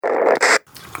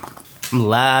I'm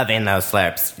loving those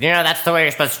slurps. You know, that's the way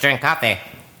you're supposed to drink coffee.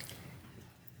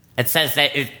 It says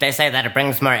that they say that it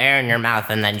brings more air in your mouth,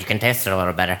 and then you can taste it a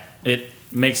little better. It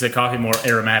makes the coffee more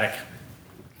aromatic.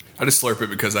 I just slurp it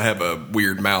because I have a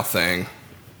weird mouth thing.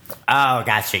 Oh,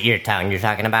 gotcha. Your tongue. You're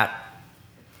talking about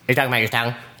your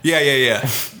tongue? Yeah.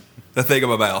 The thing in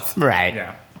my mouth. Right.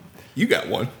 Yeah. You got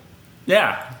one.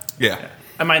 Yeah. Yeah.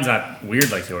 And mine's not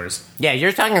weird like yours. Yeah,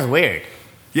 your tongue is weird.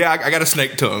 Yeah, I got a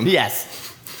snake tongue.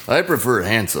 Yes. I prefer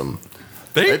handsome.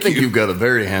 I think you've got a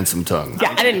very handsome tongue.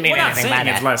 Yeah, I didn't mean We're not anything by saying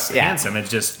that. it's less Yeah. handsome. It's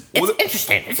just... It's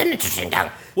interesting. It's an interesting tongue.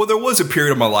 Well, there was a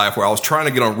period of my life where I was trying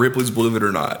to get on Ripley's Believe It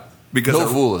or Not. Because No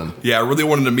fooling. Yeah, I really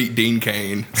wanted to meet Dean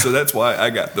Cain. So that's why I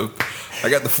got the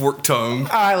forked tongue. Oh,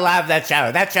 I love that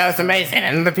show. That show is amazing.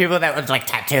 And the people that would, like,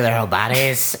 tattoo their whole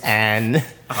bodies and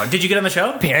did you get on the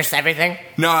show? pierce everything.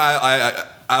 No,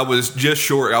 I was just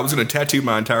short. I was going to tattoo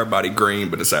my entire body green,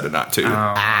 but decided not to.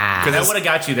 That would have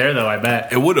got you there, though, I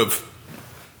bet. It would have.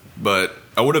 But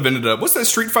I would have ended up... What's that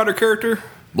Street Fighter character?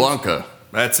 Blanca.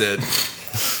 That's it.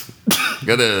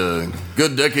 Got a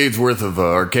good decade's worth of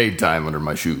arcade time under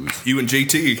my shoes. You and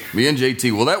JT. Me and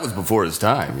JT, well, that was before his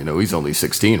time. You know, he's only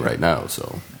 16 right now,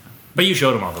 so. But you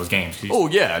showed him all those games. Oh,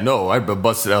 yeah, no, I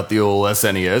busted out the old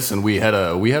SNES, and we had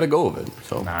a go of it,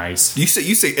 so. Nice. You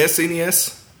say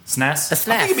SNES? SNES?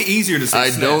 A I think it'd be SNES. easier to say I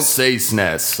SNES. don't say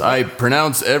SNES. I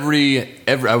pronounce every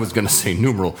I was going to say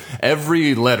numeral,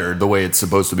 every letter the way it's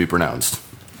supposed to be pronounced.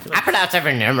 I pronounce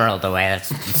every numeral the way it's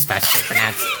supposed to be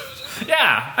pronounced.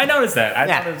 Yeah, I noticed that.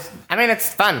 I mean,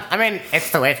 it's fun. I mean,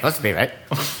 it's the way it's supposed to be, right?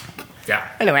 Yeah.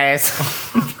 Anyways.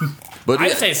 But I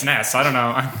yeah, say SNES. I don't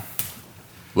know. I'm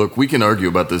look, we can argue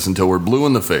about this until we're blue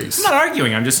in the face. not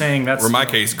arguing. I'm just saying that's... Or in my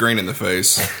case, green in the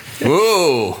face.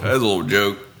 Whoa! That's a little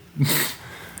joke.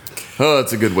 Oh,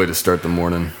 that's a good way to start the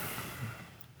morning.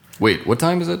 Wait, what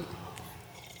time is it?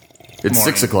 It's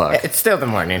Morning. 6 o'clock. It's still the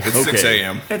morning. It's 6 Okay.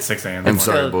 a.m. It's 6 a.m. I'm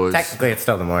sorry, Still- boys. Technically, it's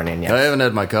still the morning, I yeah. haven't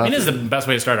had my coffee. It is the best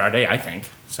way to start our day, I think.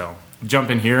 So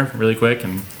jump in here really quick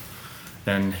and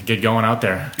then get going out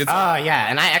there. Oh, yeah,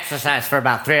 and I exercise for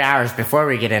about 3 hours before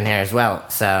we get in here as well.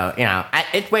 So, you know,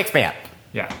 it wakes me up.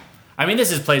 Yeah. I mean,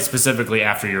 this is played specifically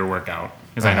after your workout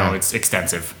because I know it's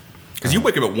extensive. Because you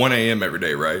wake up at 1 a.m. every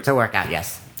day, right? To work out,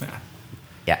 yes. Yeah.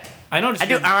 Yeah. I noticed I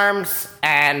do arms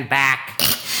and back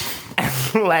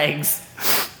and legs.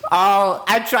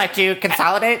 I try to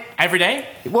consolidate. every day.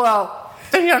 Well,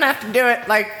 then you don't have to do it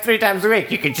like 3 times a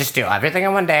week. You could just do everything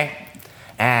in one day.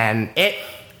 And Yeah,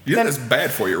 then- that's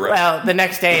bad for you, right? well, the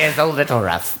next day is a little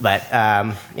rough, but,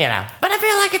 you know. But I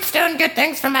feel like it's doing good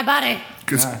things for my body.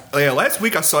 Because last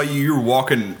week I saw you were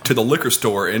walking to the liquor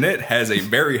store, and it has a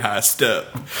very high step,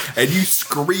 and you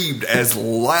screamed as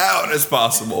loud as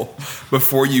possible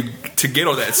before to get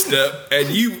on that step, and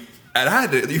you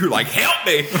were like, help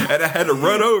me, and I had to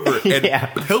run over and Yeah.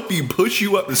 help you push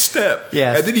you up the step.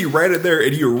 Yes. And then you ran in there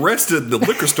and you arrested the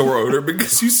liquor store owner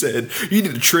because you said you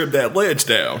need to trim that ledge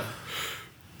down.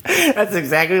 That's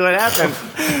exactly what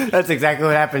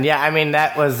happened. Yeah, I mean,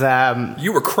 that was,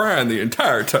 You were crying the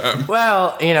entire time.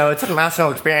 well, you know, it's an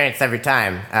emotional experience every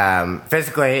time.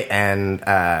 Physically and,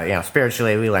 you know,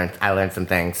 spiritually, I learned some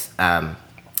things.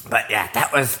 But yeah,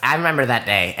 I remember that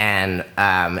day, and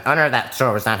the owner of that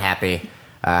store was not happy,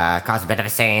 caused a bit of a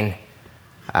scene.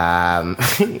 A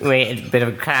bit of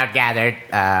a crowd gathered,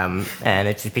 and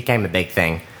it just became a big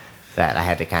thing that I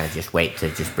had to kind of just wait to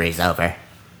just breeze over.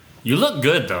 You look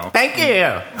good though. Thank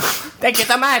you. Thank you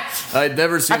so much. I'd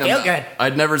never seen I feel good.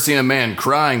 I'd never seen a man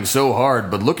crying so hard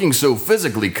but looking so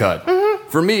physically cut. Mm-hmm.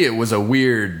 For me, it was a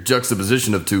weird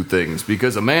juxtaposition of two things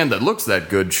because a man that looks that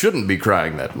good shouldn't be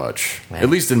crying that much, at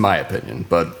least in my opinion.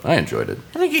 But I enjoyed it.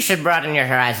 I think you should broaden your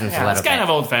horizons a Yeah, little it's bit. kind of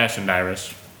old-fashioned,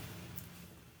 Irish.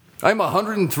 I'm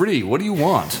 103. What do you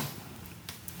want?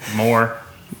 More.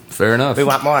 Fair enough. We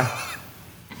want more.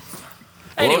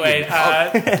 Anyway,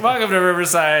 welcome to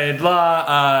Riverside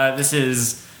Law. This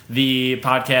is the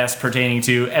podcast pertaining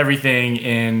to everything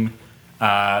in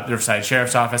the Riverside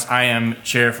Sheriff's Office. I am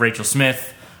Sheriff Rachel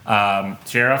Smith,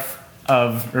 Sheriff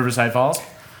of Riverside Falls.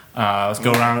 Let's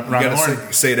go around You the gotta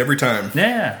horn. say it every time.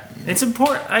 Yeah, it's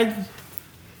important.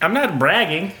 I'm not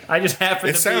bragging. I just happen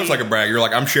It to sounds be, like a brag. You're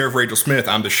like, I'm Sheriff Rachel Smith.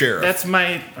 I'm the sheriff. That's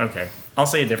my... Okay, I'll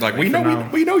say it like, differently.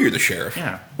 we know you're the sheriff.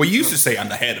 Yeah. Well, you used to say I'm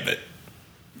the head of it.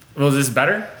 Well, is this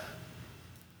better?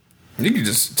 You can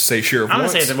just say sheriff I'm going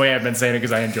once. to say it the way I've been saying it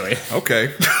because I enjoy it.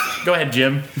 Okay. Go ahead,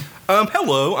 Jim.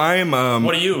 Hello. I'm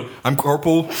What are you? I'm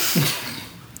Corporal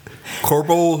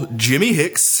Jimmy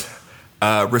Hicks,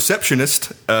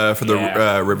 receptionist for the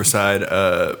Yeah. Riverside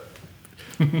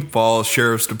Falls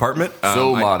Sheriff's Department.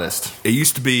 So modest. It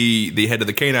used to be the head of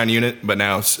the canine unit, but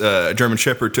now a German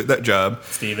Shepherd took that job.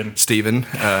 Steven.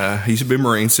 He used to be a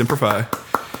Marine, Semper Fi.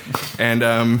 And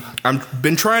I've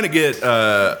been trying to get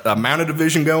a mounted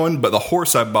division going, but the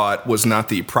horse I bought was not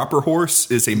the proper horse.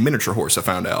 It's a miniature horse, I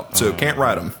found out. So can't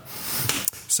ride him.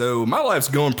 So my life's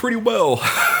going pretty well.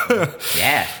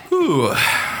 Yeah. Ooh.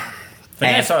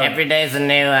 Hey, every day's a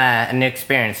new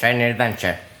experience, right? A new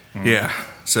adventure. Yeah.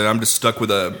 So I'm just stuck with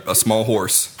a small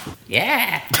horse.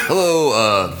 Yeah.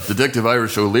 Hello, Detective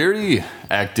Irish O'Leary,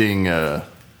 acting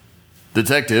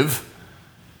detective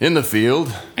in the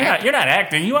field. You're not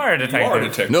acting. You are a detective. You are a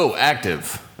detective. No,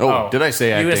 active. Oh, did I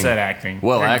say acting? You said acting.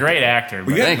 Well, you're acting. a great actor.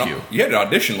 But Thank you. You had an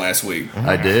audition last week.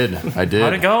 I did. How'd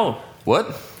it go?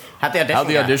 What? How'd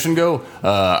the audition go?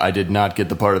 I did not get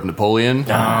the part of Napoleon.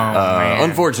 Man.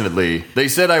 Unfortunately, they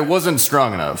said I wasn't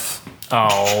strong enough.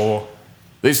 Oh.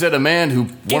 They said a man who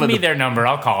Give wanted me to... their number.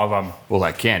 I'll call them. Well,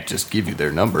 I can't just give you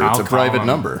their number. It's I'll a private call 'em.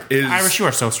 number. Irish, you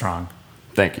are so strong.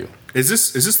 Thank you. Is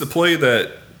this the play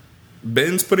that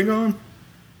Ben's putting on?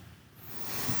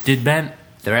 Did Ben...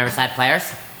 The Riverside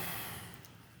Players?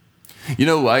 You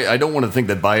know, I don't want to think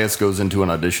that bias goes into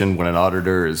an audition when an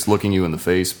auditor is looking you in the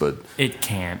face, but It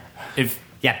can't.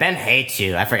 Yeah, Ben hates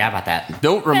you. I forgot about that.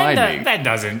 don't remind me. That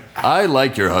doesn't. I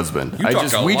like your husband. You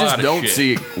talk a we lot just of don't shit.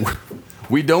 see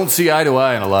we don't see eye to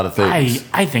eye on a lot of things.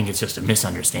 I think it's just a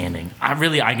misunderstanding. I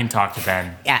can talk to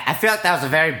Ben. Yeah, I feel like that was a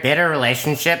very bitter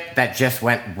relationship that just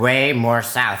went way more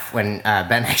south when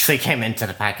Ben actually came into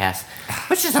the podcast,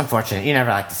 which is unfortunate. You never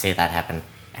like to see that happen.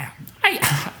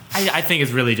 I think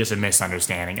it's really just a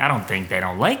misunderstanding. I don't think they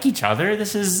don't like each other.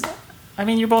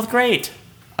 You're both great.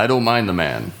 I don't mind the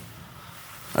man.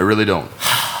 I really don't.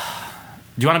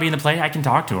 Do you want to be in the play? I can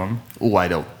talk to him. Oh, I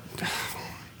don't.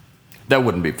 That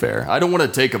wouldn't be fair. I don't want to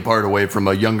take a part away from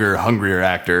a younger, hungrier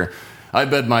actor. I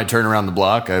bet my turn around the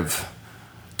block. I've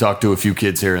talked to a few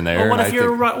kids here and there. Well, what and if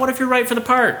you're right for the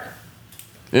part?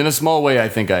 in a small way, I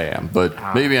think I am, but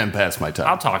maybe I'm past my time.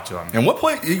 I'll talk to him. And what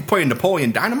play? You playing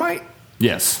Napoleon Dynamite?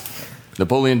 Yes.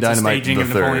 Napoleon Dynamite staging the of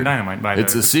Third. Napoleon Dynamite by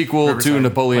It's the a sequel to Riverside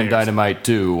Napoleon Players. Dynamite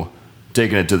 2,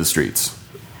 taking it to the streets.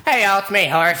 Hey y'all, it's me,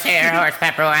 Horace here, Horace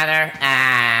Pepperweather.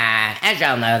 As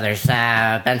y'all know, there's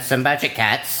been some budget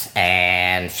cuts,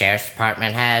 and Sheriff's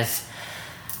Department has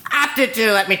opted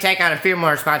to let me take on a few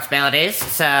more responsibilities.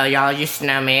 So y'all used to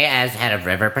know me as head of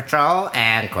River Patrol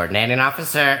and coordinating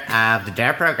officer of the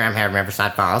DARE program here in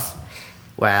Riverside Falls.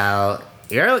 Well,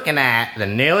 you're looking at the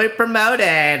newly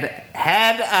promoted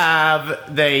head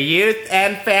of the Youth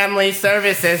and Family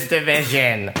Services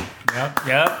Division.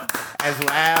 Yep. As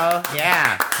well,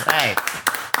 yeah, right.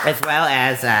 As well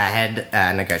as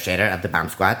head negotiator of the Bomb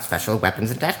Squad Special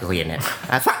Weapons and Tactical Unit,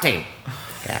 SWAT team.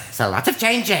 Yeah, so lots of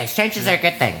changes. Changes are a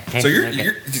good thing. So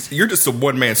you're just a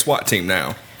one man SWAT team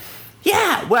now.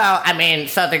 Yeah, well, I mean,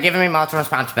 so they're giving me multiple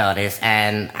responsibilities,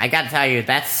 and I got to tell you,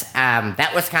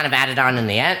 that was kind of added on in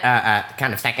the end,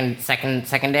 kind of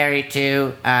secondary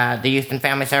to the Youth and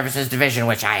Family Services Division,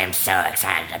 which I am so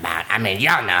excited about. I mean,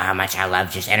 y'all know how much I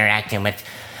love just interacting with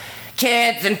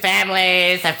kids and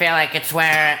families. I feel like it's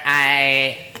where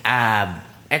I strive.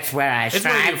 It's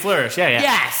where you flourish. Yeah.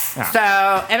 Yes. Yeah. So,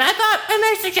 and I thought, and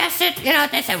they suggested,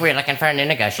 they said we were looking for a new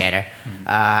negotiator,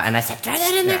 and I said throw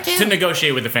that in there too. To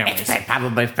negotiate with the families. It's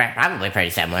probably pretty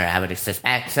similar, I would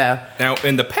suspect. So, Now,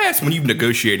 in the past, when you've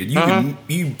negotiated, you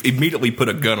immediately put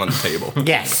a gun on the table.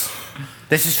 yes,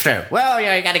 this is true. Well,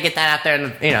 you got to get that out there,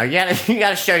 and you got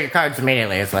to show your cards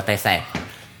immediately, is what they say.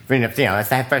 I mean, that's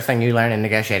the first thing you learn in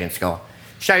negotiating school.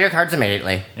 Show your cards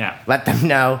immediately. Yeah. Let them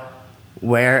know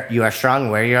where you are strong,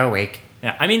 where you are weak.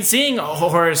 Yeah, I mean, seeing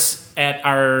Horace at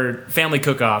our family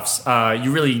cook-offs,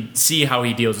 you really see how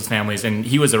he deals with families, and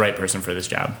he was the right person for this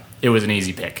job. It was an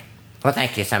easy pick. Well,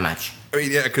 thank you so much. I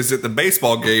mean, yeah, because at the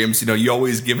baseball games, you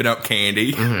always giving out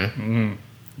candy.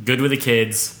 Good with the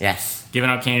kids, Yes. giving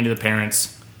out candy to the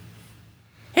parents.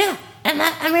 Yeah, and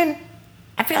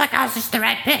I feel like I was just the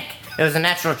right pick. It was a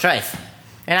natural choice,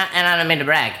 and I don't mean to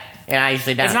brag. I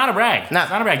usually don't. It's not a brag. No.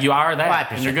 It's not a brag. You are that, Well, I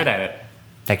and you're appreciate good that. at it.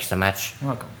 Thank you so much.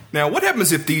 You're welcome. Now, what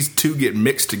happens if these two get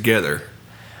mixed together?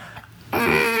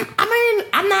 I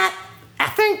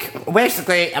think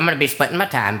basically I'm going to be splitting my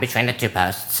time between the two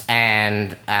posts,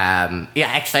 and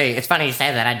actually, it's funny you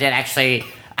say that.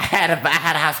 I had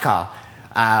a house call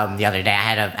the other day.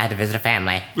 I had to visit a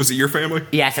family. Was it your family?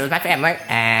 Yes, it was my family,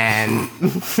 and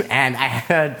I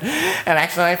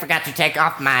accidentally forgot to take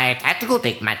off my tactical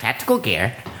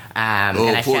gear. And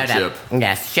I poor showed up. Chip.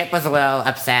 Yes, Chip was a little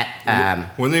upset.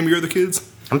 What's the name of your other kids?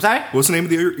 I'm sorry? What's the name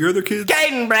of your other kids?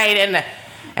 Caden, Braden,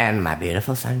 and my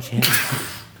beautiful son, Chip.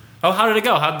 Oh, how did it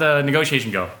go? How'd the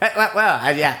negotiation go?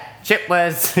 Yeah. Chip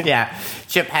was,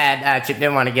 Chip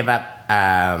didn't want to give up.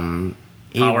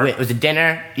 Power? It was a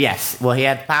dinner. Yes. Well, he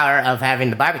had the power of having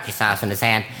the barbecue sauce in his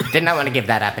hand. Did not want to give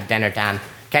that up at dinner time.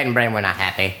 Kate and Brain were not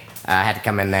happy. I had to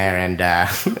come in there and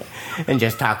and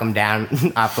just talk them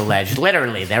down off the ledge.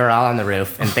 Literally, they were all on the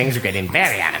roof, and things were getting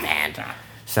very out of hand.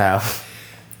 So,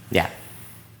 yeah.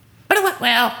 But it went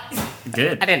well.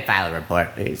 Good. I didn't file a report.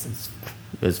 It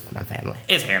was my family.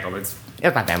 It's handled. It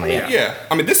was my family. Yeah.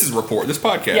 I mean, this is a report. This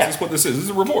podcast Yeah. is what this is. This is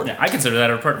a report. I consider that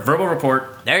a report. Verbal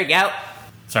report. There you go.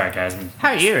 Sorry, guys. How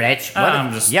are you, Rich?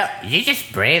 You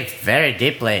just breathed very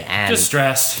deeply, and Just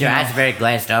stressed. your eyes are very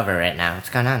glazed over right now. What's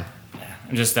going on?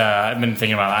 I'm just, I've been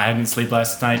thinking about it. I didn't sleep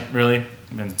last night, really.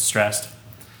 I've been stressed.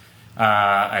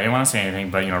 I didn't want to say anything,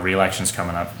 but, re-election's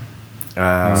coming up.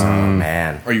 Oh,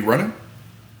 man. Are you running?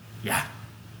 Yeah.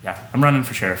 I'm running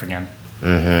for sheriff again.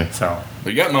 Mm-hmm. So.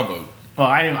 Well, you got my vote. Well,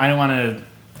 I didn't want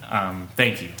to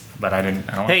thank you, but I don't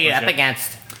want Who to you push up it.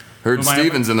 against? Heard Who am I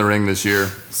Steven's in the ring this year.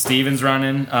 Steven's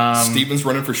running. Steven's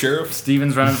running for sheriff?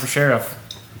 Steven's running for sheriff.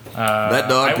 That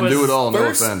dog I can was- do it all, no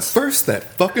offense. First, that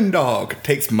fucking dog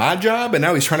takes my job, and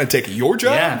now he's trying to take your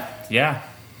job? Yeah.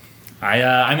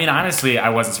 I mean, honestly, I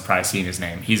wasn't surprised seeing his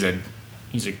name. He's a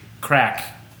crack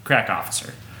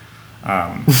officer.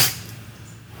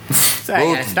 So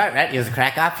I gotta start, right? He was a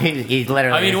crack op. He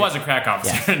literally. I mean, he was a crack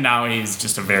officer. Now he's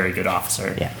just a very good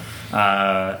officer.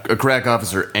 Yeah. A crack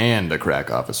officer and a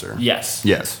crack officer. Yes.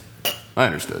 Yes. I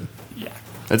understood. Yeah.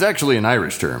 It's actually an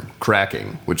Irish term,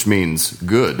 cracking, which means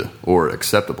good or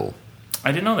acceptable.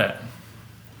 I didn't know that.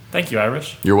 Thank you,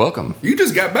 Irish. You're welcome. You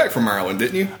just got back from Ireland,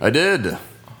 didn't you? I did.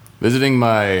 Visiting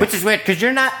my... Which is weird, because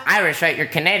you're not Irish, right? You're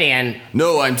Canadian,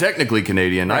 No, I'm technically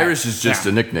Canadian. Right. Irish is just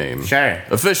Yeah. a nickname. Sure.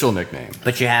 Official nickname.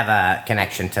 but you have a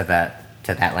connection to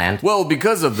that land. Well,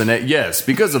 because of the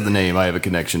because of the name, I have a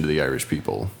connection to the Irish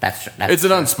people. That's It's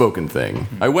an unspoken thing.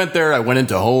 I went there, I went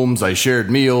into homes, I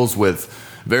shared meals with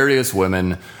various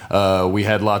women. We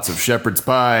had lots of shepherd's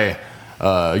pie,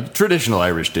 traditional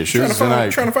Irish dishes. Trying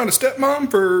to find a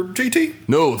stepmom for GT?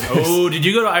 No, Oh, did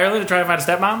you go to Ireland to try to find a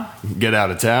stepmom? get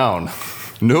out of town.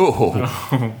 No.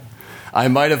 I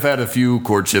might have had a few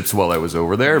courtships while I was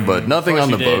over there, but nothing course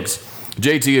on the you did. books.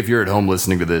 JT, if you're at home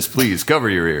listening to this, please cover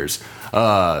your ears.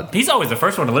 He's always the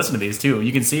first one to listen to these, too.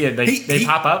 You can see it. They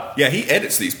pop up. Yeah, he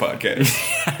edits these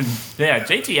podcasts. Yeah,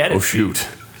 JT edits. Oh, shoot.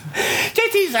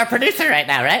 JT's our producer right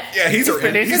now, right? Yeah, he's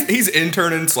producing. he's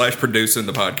interning / producing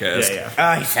the podcast. Yeah.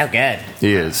 Oh, he's so good.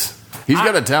 He is. He's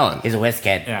got a talent. He's a whiz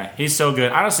kid. Yeah, he's so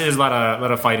good. Honestly, there's a lot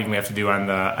of fighting we have to do on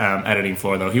the editing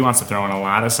floor, though. He wants to throw in a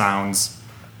lot of sounds,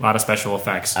 a lot of special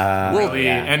effects. Really,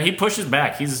 yeah. and he pushes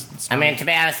back. I mean, to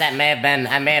be honest, I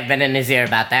may have been in his ear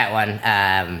about that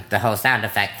one. The whole sound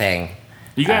effect thing.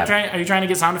 are you trying to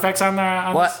get sound effects on there?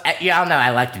 On Well, this? y'all know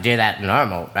I like to do that in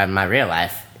my real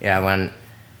life. When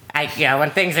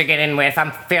things are getting weird, if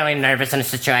I'm feeling nervous in a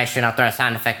situation, I'll throw a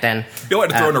sound effect in. You'll have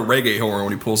to throw in a reggae horn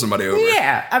when he pulls somebody over.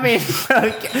 Yeah, I mean,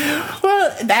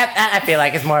 well, that I feel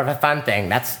like is more of a fun thing.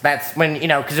 That's when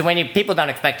because people don't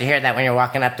expect to hear that when you're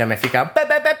walking up to them. If you go, "Bah,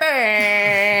 bah, bah,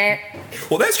 bah."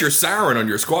 Well, that's your siren on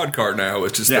your squad car now.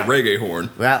 It's just Yeah. the reggae horn.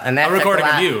 Well, and that A took recording a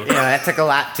of lot, you. That took a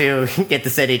lot to get the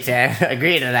city to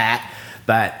agree to that.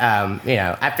 But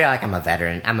I feel like I'm a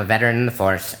veteran. I'm a veteran in the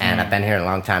force, and I've been here a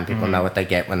long time. People know what they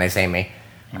get when they see me.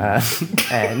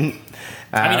 And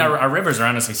I mean, our rivers are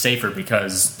honestly safer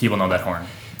because people know that horn.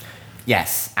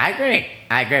 yes, I agree.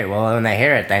 Well, when they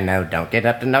hear it, they know don't get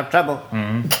up to no trouble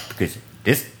because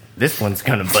this one's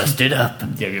gonna bust it up.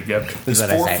 Yep. Is This what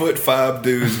I say. 4'5"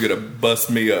 dude's gonna bust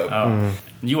me up.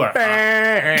 You are.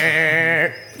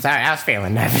 Sorry, I was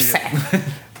feeling nervous.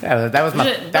 that was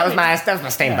my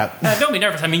steamboat. Don't be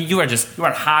nervous. I mean, you are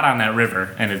hot on that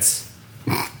river, and it's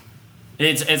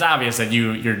obvious that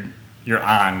you're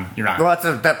on.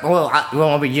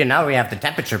 Well, we have the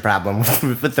temperature problem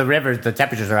with the rivers. The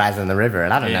temperatures are rising in the river,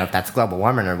 and I don't know if that's global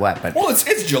warming or what. But Well, it's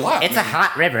July. it's a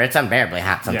hot river. It's unbearably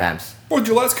hot sometimes. Well,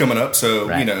 July's coming up, so,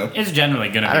 Right. It's generally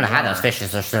gonna. I don't know be how warmer. those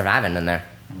fishes are surviving in there.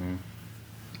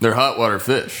 They're hot water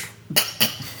fish.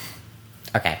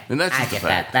 Okay, And that's I just a get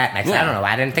fact. that. That makes. Yeah. I don't know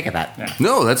why I didn't think of that. Yeah.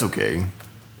 No, that's okay.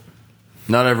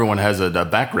 Not everyone has a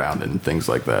background in things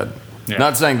like that. Yeah.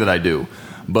 Not saying that I do.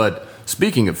 But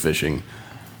speaking of fishing,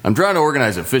 I'm trying to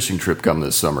organize a fishing trip come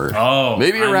this summer. Oh,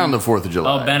 Maybe around the 4th of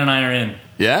July. Oh, Ben and I are in.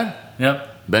 Yeah?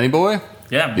 Yep. Benny boy?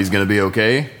 Yeah. He's going to be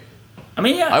okay? I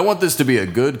mean, yeah. I want this to be a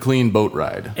good, clean boat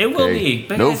ride. It will okay? be.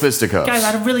 But No guys, fisticuffs. Guys,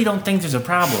 I really don't think there's a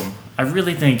problem. I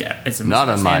really think it's a Not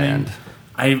on my misunderstanding. end.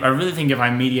 I really think if I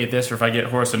mediate this or if I get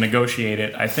Horace to negotiate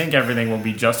it, I think everything will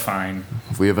be just fine.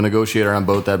 If we have a negotiator on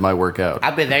boat, that might work out.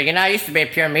 I'll be there. I used to be a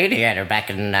pure mediator back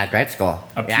in grade school.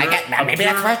 Maybe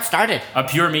that's where it started. A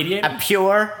pure mediator? A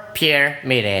pure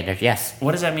mediator, yes.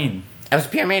 What does that mean? I was a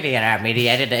peer mediator. I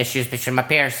mediated the issues between my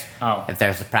peers. Oh. If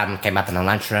there's a problem came up in the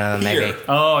lunchroom, maybe.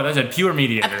 Oh, that's a pure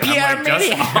mediator. A pure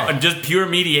mediator. Just pure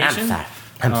mediation?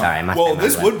 I'm sorry. I must Well, be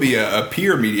this my way. would be a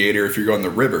peer mediator if you're going the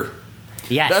river.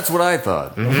 Yes. That's what I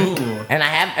thought. Ooh. And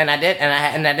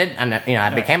I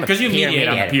became a Because you peer mediate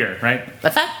on the mediator. pier, right?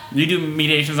 What's that? You do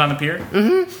mediations on the pier?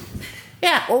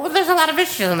 Yeah, well, there's a lot of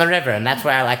issues on the river, and that's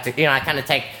where I like to,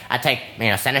 I take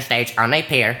center stage on a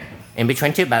pier in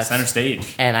between two boats. Center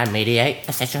stage. And I mediate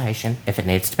a situation if it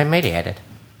needs to be mediated.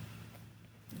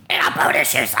 Boat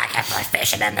issues like if we're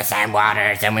fishing in the same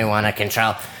waters and we want to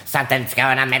control something's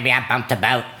going on, maybe I bumped a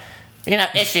boat.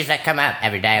 Issues that come up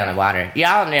every day on the water.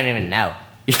 Y'all don't even know.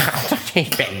 Y'all don't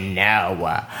even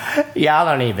know. Y'all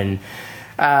don't even...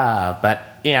 but,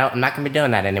 I'm not going to be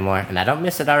doing that anymore, and I don't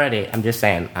miss it already. I'm just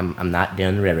saying, I'm not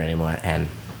doing the river anymore, and...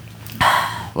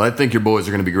 Well, I think your boys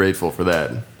are going to be grateful for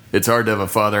that. It's hard to have a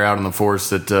father out in the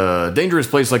forest at a dangerous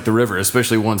place like the river,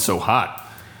 especially one so hot.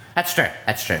 That's true.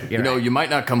 You're right. You might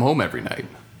not come home every night,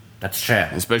 That's true.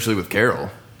 especially with Carol.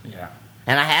 Yeah.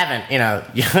 And I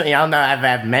haven't, y'all know I've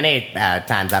had many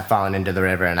times I've fallen into the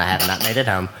river and I have not made it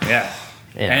home. Yeah.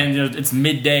 Yeah. And it's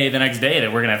midday the next day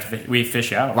that we're going to have to we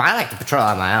fish out. Well, I like to patrol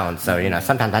on my own, so,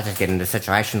 sometimes I just get into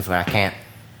situations where I can't.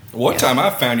 One time I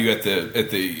found you at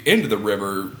the end of the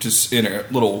river, just in a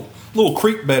little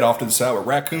creek bed off to the side with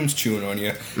raccoons chewing on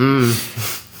you.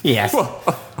 Yes.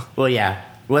 Well, yeah.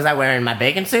 Was I wearing my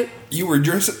bacon suit? You were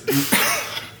just...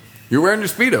 You're wearing your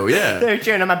Speedo, yeah. They were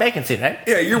cheering on my bacon suit, right?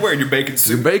 Yeah, you're wearing your bacon Your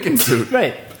suit. bacon suit.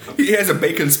 Right. He has a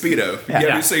bacon Speedo. Yeah. You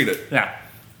Yeah. haven't seen it. Yeah.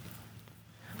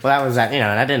 Well, that was that, and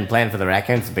I didn't plan for the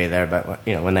raccoons to be there, but,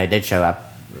 when they did show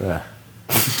up,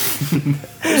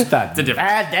 it's a difference.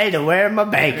 bad day to wear my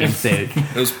bacon suit.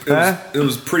 It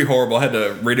was pretty horrible. I had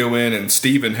to radio in, and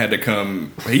Steven had to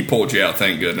come. He pulled you out,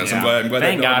 thank goodness. I'm glad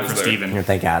Thank that dog God was for there. Steven.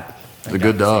 Thank God. The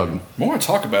good dog. The more I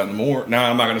talk about it, the more... No,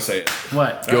 I'm not going to say it.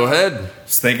 What? Go ahead. I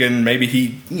was thinking maybe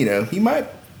he might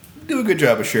do a good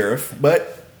job as sheriff,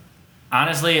 but...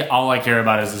 Honestly, all I care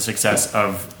about is the success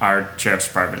of our sheriff's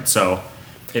department. So,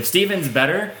 if Steven's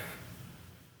better,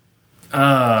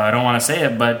 I don't want to say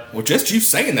it, but Well, just you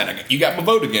saying that, you got my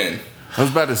vote again. I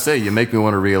was about to say, you make me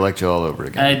want to re-elect you all over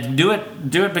again. I do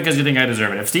it because you think I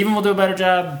deserve it. If Steven will do a better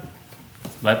job,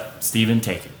 let Steven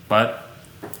take it. But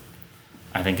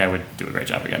I think I would do a great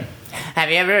job again. Have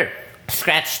you ever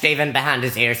scratched Steven behind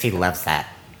his ears? He loves that.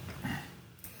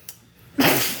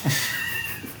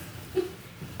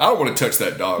 I don't want to touch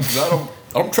that dog because I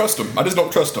don't trust him. I just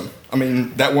don't trust him. I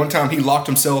mean, that one time he locked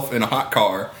himself in a hot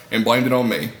car and blamed it on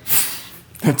me.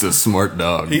 It's a smart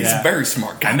dog. He's Yeah. very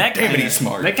smart. God And that damn it, kinda, he's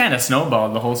smart. That kind of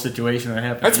snowballed the whole situation that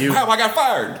happened. That's You how I got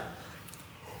fired.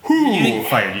 you didn't get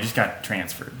fired. You just got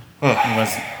transferred. It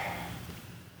was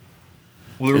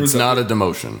Well, there It's was not a it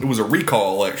demotion. was a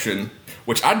recall election,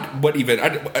 which I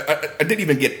didn't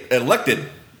even get elected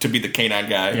to be the canine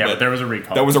guy. but there was a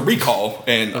recall. There was a recall,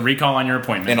 and a recall on your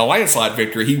appointment. in a landslide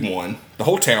victory, he won. The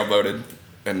whole town voted,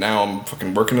 and now I'm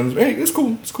fucking working on. Hey, it's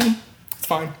cool. It's cool. It's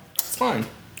fine. It's fine.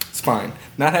 It's fine.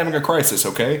 Not having a crisis,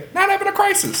 okay? Not having a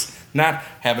crisis. Not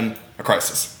having a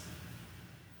crisis.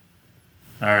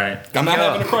 All right. I'm not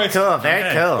having a crisis. Cool, very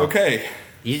Okay. cool. Okay.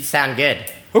 You sound good.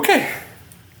 Okay.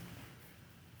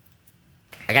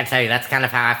 I gotta tell you, that's kind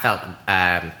of how I felt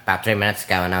about 3 minutes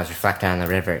ago when I was reflecting on the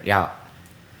river. Y'all,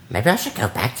 maybe I should go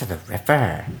back to the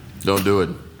river. Don't do it.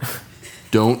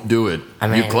 Don't do it. I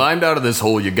mean- You climbed out of this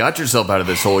hole. You got yourself out of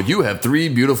this hole. You have 3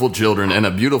 beautiful children and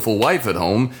a beautiful wife at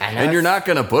home, I know and you're it's- not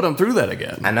going to put them through that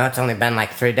again. I know it's only been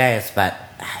like 3 days, but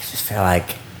I just feel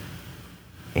like,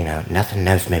 nothing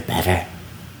knows me better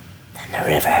than the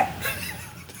river.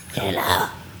 Do you know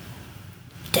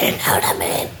what I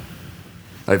mean?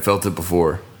 I felt it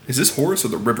before. Is this Horace or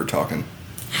the river talking?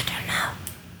 I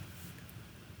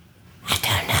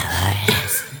don't know who it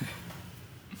is.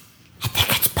 I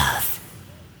think it's both.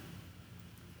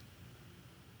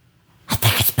 I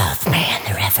think it's both me and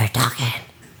the river talking.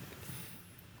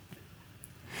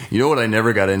 You know what I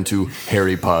never got into?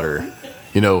 Harry Potter.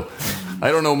 I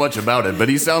don't know much about it, but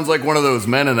he sounds like one of those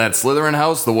men in that Slytherin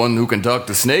house, the one who can talk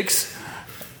to snakes.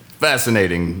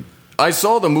 Fascinating. I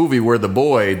saw the movie where the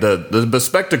boy, the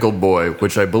bespectacled boy,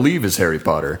 which I believe is Harry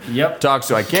Potter, Yep. talks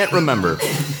to, I can't remember,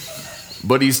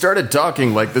 but he started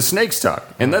talking like the snakes talk,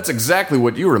 and that's exactly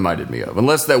what you reminded me of,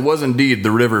 unless that was indeed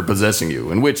the river possessing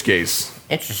you, in which case,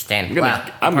 Interesting.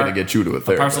 I'm gonna get you to a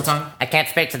therapist. Parcel tongue? I can't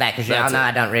speak to that because you all That's know it.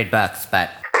 I don't read books, but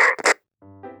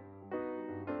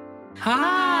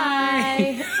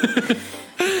Hi.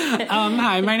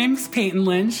 Hi, my name's Peyton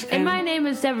Lynch. And my name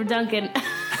is Deborah Duncan.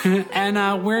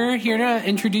 And we're here to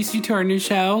introduce you to our new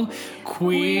show,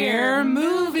 Queer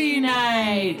Movie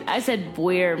Night. I said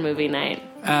queer movie night.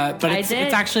 But I it's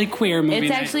did. actually Queer Movie It's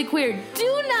Night. actually queer.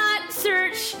 Do not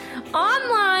search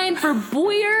online for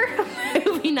queer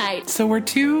movie night. So we're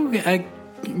two,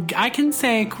 I can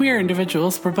say queer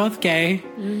individuals. We're both gay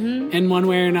in one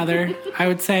way or another. I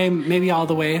would say maybe all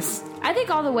the ways. I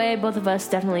think all the way, both of us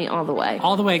definitely all the way.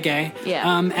 All the way gay.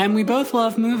 Yeah. And we both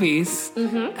love movies.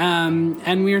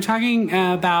 And we were talking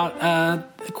about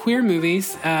queer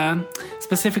movies,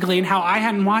 specifically, and how I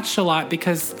hadn't watched a lot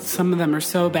because some of them are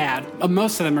so bad.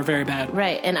 Most of them are very bad.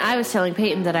 Right, and I was telling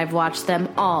Peyton that I've watched them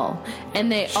all,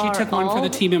 and they are took one for all the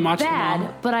team and watched them bad,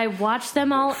 all. but I watched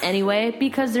them all anyway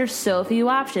because there's so few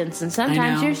options, and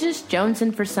sometimes know. you're just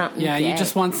jonesing for something. Yeah, you gay.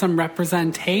 just want some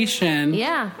representation.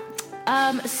 Yeah.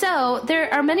 So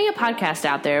there are many a podcast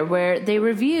out there where they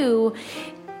review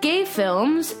gay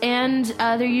films, and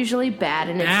they're usually bad,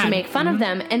 and it's Bad. to make fun of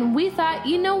them. And we thought,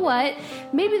 you know what?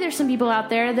 Maybe there's some people out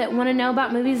there that want to know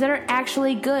about movies that are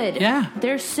actually good. Yeah.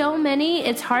 There's so many,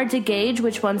 it's hard to gauge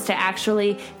which ones to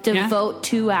actually devote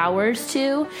 2 hours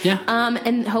to. Yeah.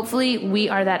 And hopefully we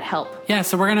are that help. Yeah,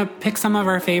 so we're going to pick some of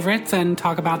our favorites and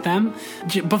talk about them.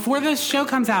 Before this show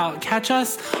comes out, catch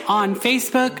us on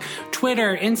Facebook,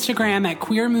 Twitter, Instagram at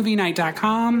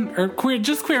queermovienight.com, or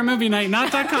just queermovienight,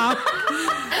 not .com.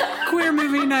 Queer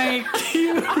Movie Night.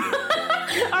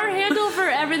 Our handle for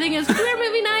everything is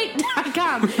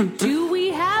queermovienight.com. Do we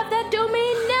have that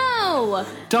domain? No.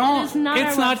 That is not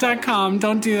It's our not .com.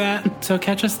 Don't do that. So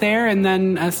catch us there, and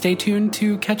then stay tuned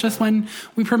to catch us when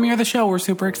we premiere the show. We're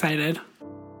super excited.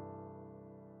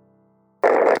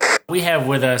 We have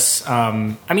with us,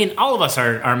 all of us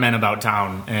are men about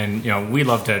town, and, we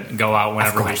love to go out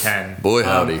whenever we can. Boy,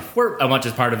 howdy. We're as much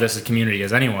as part of this community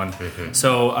as anyone.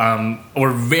 So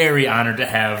we're very honored to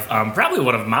have probably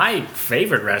one of my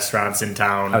favorite restaurants in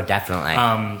town. oh, definitely.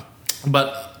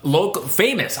 But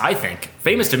famous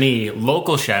to me,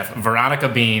 local chef Veronica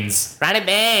Beans. Ronnie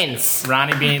Beans.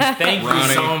 Ronnie Beans, thank you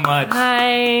Ronnie. so much.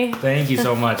 Hi. Thank you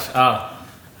so much. I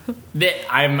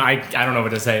don't know what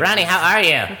to say. Ronnie, how are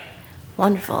you?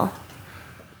 Wonderful.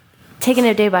 Taking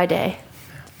it day by day.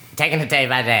 Taking it day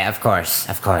by day, of course.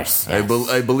 I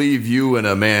believe you and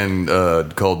a man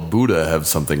called Buddha have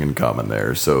something in common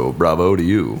there, so bravo to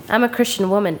you. I'm a Christian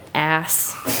woman,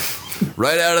 ass.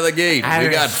 Right out of the gate, we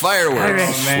Irish. got fireworks.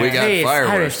 Irish. man. We got Please,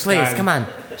 fireworks. Irish, please, God. come on.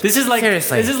 This is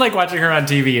Seriously. like watching her on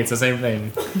TV. It's the same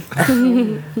thing.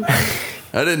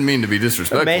 I didn't mean to be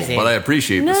disrespectful, Amazing. but I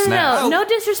appreciate the snap. No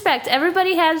disrespect.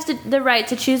 Everybody has the right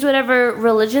to choose whatever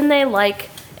religion they like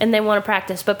and they want to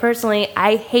practice. But personally,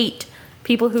 I hate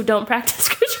people who don't practice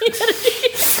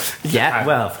Christianity. Yeah,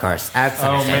 well, of course. That's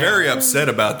man. understandable. Very upset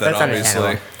about that, That's obviously.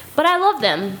 understandable. But I love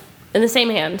them in the same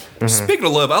hand. Speaking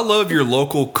of love, I love your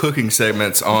local cooking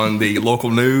segments on the local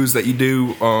news that you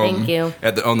do. Thank you.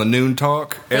 On the Noon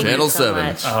Talk. Thank Channel you so 7.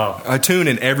 much. I tune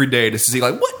in every day to see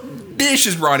what dish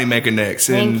is Ronnie making next.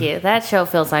 And Thank you. That show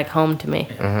feels like home to me.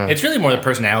 It's really more the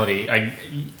personality.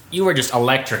 You were just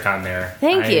electric on there.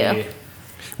 Thank you.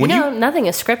 When Nothing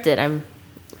is scripted. I'm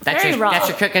That's very your, raw. that's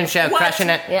your cooking show, crushing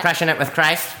it with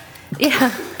Christ.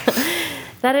 Yeah.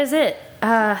 That is it.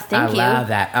 Thank I you. love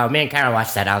that. Oh, me and Kara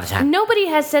watch that all the time. Nobody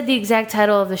has said the exact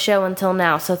title of the show until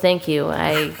now, so thank you.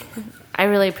 I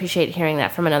really appreciate hearing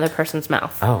that from another person's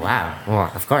mouth. Oh, wow.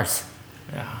 Well, of course.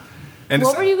 and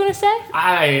What were you going to say?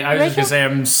 I was just Rachel? gonna say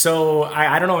I'm so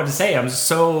I don't know what to say. I'm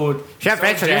so Chef so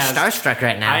Rachel, you're jazzed. starstruck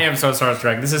right now. I am so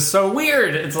starstruck. This is so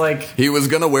weird. It's like He was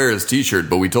going to wear his t-shirt,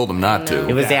 but we told him not It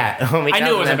to. was, when we I knew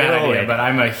told it was a him bad that we idea, would. but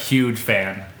I'm a huge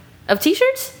fan Of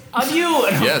t-shirts? of you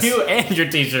and Yes. of you and your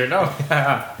T-shirt.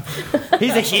 Oh,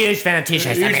 He's a huge fan of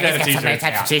t-shirts. Huge I mean, fan he's of got so many t-shirts,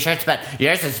 types yeah. of t-shirts, but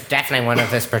yours is definitely one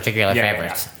of his particular Yeah,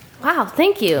 favorites. Wow,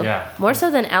 thank you. Yeah. More so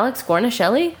than Alex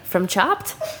Guarnaschelli from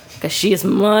Chopped? Because she is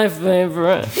my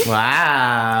favorite.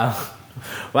 Wow.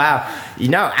 Wow.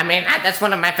 That's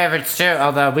one of my favorites too,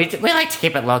 although we like to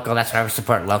keep it local. That's why we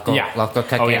support local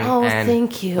cooking. Oh, yeah. Oh, and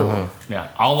thank you. yeah,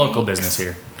 all local business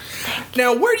here.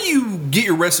 Now, where do you get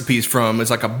your recipes from? Is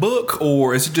it like a book,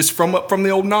 or is it just from the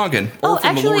old noggin? Or Oh, from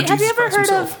the actually, Lord have you Jesus ever Christ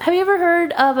heard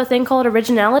himself? of a thing called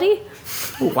originality?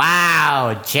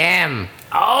 Wow, Jim.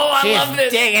 Oh, I She's love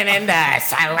this. digging into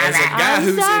us. I love As a it. guy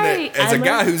I'm sorry. as a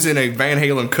guy who's in a Van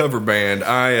Halen cover band,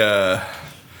 I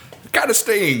kind of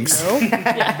stings.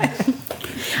 I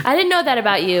didn't know that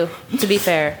about you, to be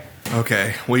fair.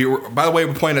 Okay. By the way,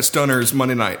 we're playing at Stunner's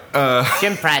Monday night.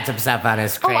 Jim prides himself on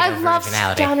his Oh, creative I love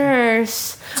originality.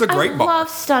 Stunners. It's a great bar. I love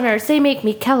Stunners. They make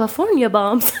me California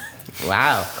bombs.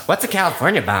 Wow. What's a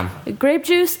California bomb? Grape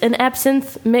juice and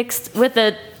absinthe mixed with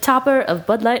a topper of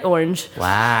Bud Light Orange.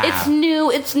 Wow. It's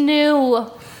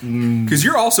new. Because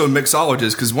you're also a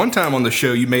mixologist, because one time on the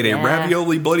show you made a Yeah.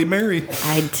 ravioli Bloody Mary.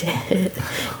 I did.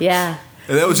 Yeah.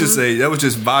 And that was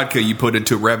just vodka you put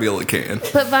into a ravioli can.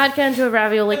 Put vodka into a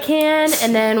ravioli can,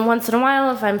 and then once in a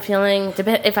while, if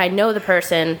I know the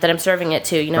person that I'm serving it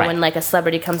to, Right. when like a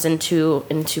celebrity comes into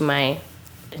my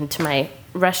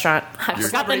restaurant, I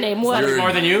forgot the name. What? Celebrity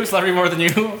more than you? Celebrity more than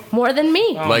you? More than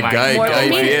me. Like my Guy God.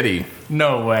 Fieri.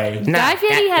 No way. No, Guy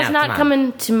Fieri yeah, has no, not come come on.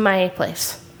 into my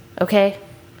place. Okay.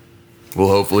 Well,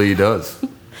 hopefully he does.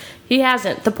 He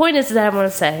hasn't. The point is that I want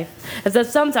to say is that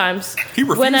sometimes He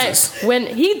when refuses. when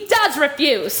he does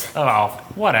refuse, Oh,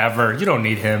 whatever. You don't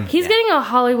need him. he's getting a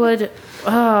Hollywood.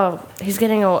 Oh, he's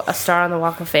getting a star on the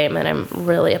Walk of Fame, and I'm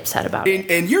really upset about it.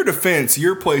 In your defense,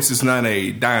 your place is not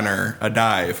a diner, a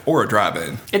dive, or a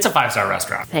drive-in. It's a 5-star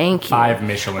restaurant. Thank you. 5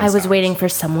 Michelin I was stars. waiting for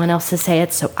someone else to say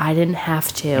it, so I didn't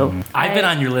have to. I've been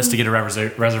on your list to get a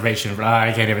reservation.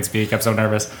 I can't even speak. I'm so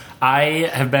nervous. I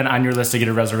have been on your list to get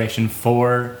a reservation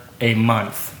for a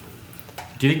month.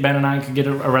 Do you think Ben and I could get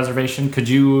a reservation? Could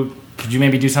you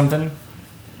maybe do something?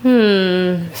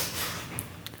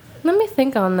 Let me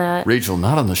think on that. Rachel,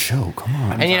 not on the show. Come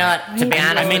on. And you know what? To be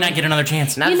honest, I may not get another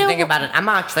chance. now You to know- think about it, I'm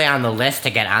actually on the list to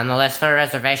get on the list for a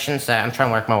reservation, so I'm trying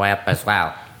to work my way up as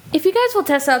well. If you guys will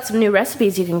test out some new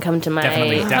recipes, you can come to my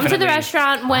Definitely, come to definitely. the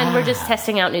restaurant when we're just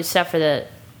testing out new stuff for the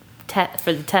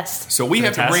test. So we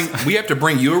have to test?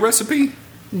 bring you a recipe.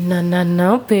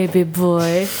 No, baby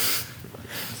boy.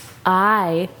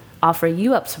 I offer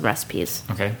you up some recipes.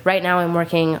 Okay. Right now I'm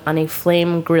working on a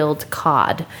flame grilled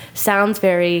cod. Sounds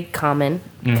very common,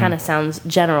 kind of sounds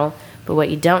general, but what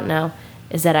you don't know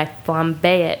is that I flambe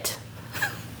it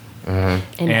in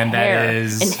And that hair.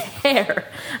 is- In hair.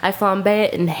 I flambe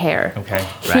it in hair. Okay.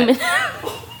 Human,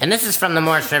 And this is from the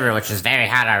Morris River, which is very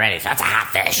hot already, so that's a hot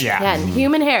fish. Yeah. yeah, in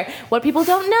human hair. What people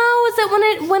don't know is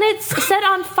that when it's set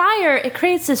on fire, it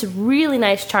creates this really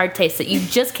nice charred taste that you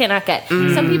just cannot get.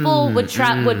 Some people would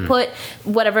put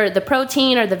whatever the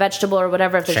protein or the vegetable or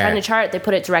whatever, if they're Sure. trying to char it, they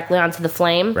put it directly onto the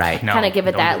flame. Right. No, Kind of give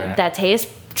it don't do that that. taste.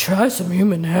 Try some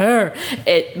human hair.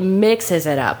 It mixes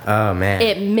it up. Oh, man.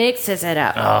 It mixes it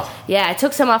up. Yeah, I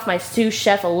took some off my sous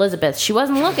chef Elizabeth. She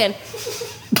wasn't looking.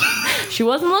 She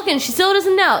wasn't looking. She still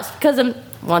doesn't know. It's because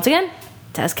once again,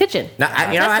 Test Kitchen. No,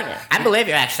 you know what? Testing it. I believe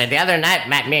you, actually. The other night,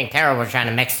 me and Carol were trying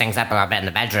to mix things up a little bit in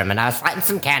the bedroom, and I was lighting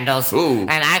some candles, Ooh. and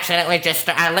I accidentally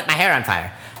I lit my hair on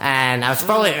fire. And I was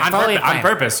fully On flamed.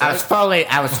 purpose, I was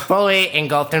fully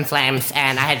engulfed in flames,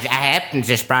 and I had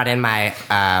just brought in my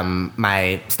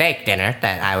my steak dinner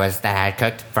that I had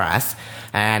cooked for us,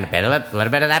 and a little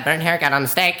bit of that burnt hair got on the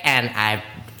steak, and I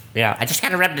just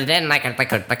kind of rubbed it in like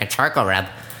a charcoal rub,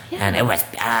 and it was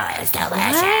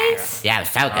delicious. Nice. Yeah, it was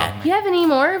so good. You have any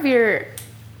more of your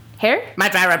hair? My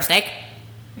dry rub steak.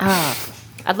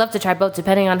 I'd love to try both,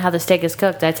 depending on how the steak is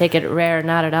cooked. I take it rare, or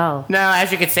not at all. No,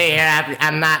 as you can see here,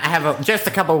 I'm not. I have just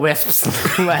a couple wisps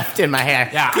left in my hair.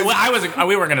 Yeah. Well,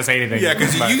 we weren't going to say anything. Yeah,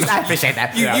 because you I appreciate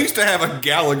that. you Yeah. used to have a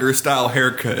Gallagher style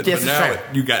haircut, This but is now true.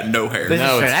 you got no hair. This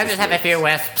No, is true. it's I just have a few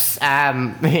wisps.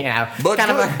 But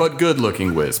kind of. but good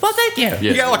looking wisps. Well, thank you. Yeah.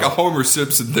 You got like a Homer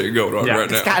Simpson thing going on Yeah,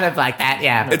 right It's now. kind of like that.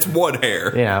 Yeah. It's one hair.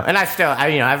 And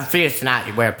I refuse to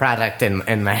not wear product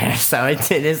in my hair, so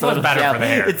it is a Well, little it's better gel. for the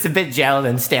hair. It's a bit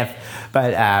gelled and stiff,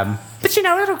 but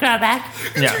it'll grow back.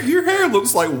 Yeah. Your hair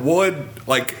looks like one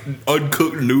like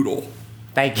uncooked noodle.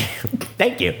 Thank you,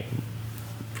 thank you.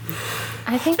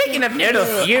 I think. Speaking of noodles,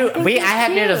 I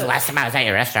had noodles last time I was at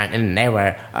your restaurant, and they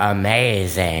were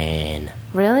amazing.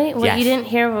 Really? Well, Yes. you didn't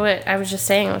hear what I was just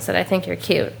saying. Was that I think you're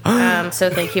cute. So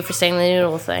thank you for saying the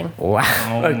noodle thing. Wow.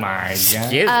 Oh my god.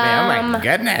 Excuse me. Oh my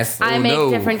goodness. I make no.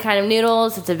 different kind of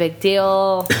noodles. It's a big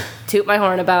deal. Toot my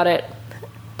horn about it.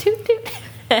 Toot toot.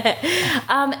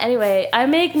 Anyway, I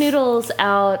make noodles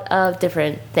out of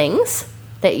different things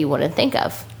that you wouldn't think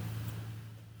of.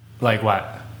 Like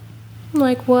what?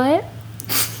 Like what?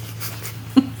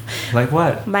 Like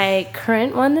what? My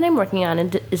current one that I'm working on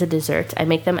is a dessert. I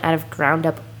make them out of ground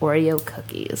up Oreo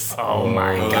cookies. Oh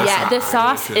my god. Yeah, the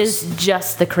sauce delicious. is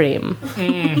just the cream.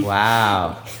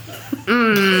 Wow.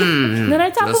 And then I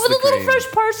top it Just with the a little cream.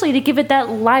 fresh parsley to give it that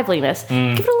liveliness.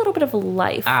 Give it a little bit of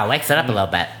life. Ah, wakes it up a little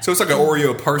bit. So it's like an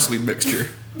Oreo parsley mixture.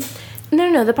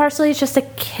 No. The parsley is just a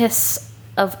kiss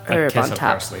of herb Kiss on of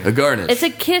top. parsley. A garnish. It's a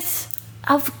kiss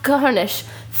of garnish.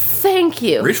 Thank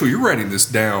you. Rachel, you're writing this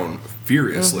down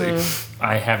furiously.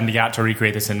 I haven't got to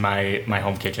recreate this in my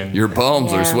home kitchen. Your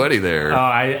palms Yeah. are sweaty there.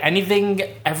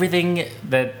 Everything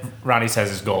that Ronnie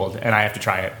says is gold, and I have to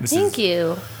try it. Thank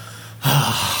you.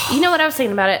 You know what I was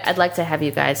thinking about it? I'd like to have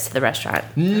you guys to the restaurant.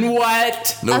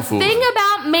 What? No A food. thing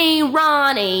about me,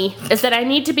 Ronnie, is that I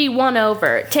need to be won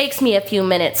over. It takes me a few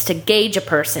minutes to gauge a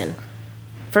person.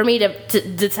 For me to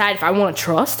decide if I want to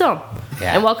trust them.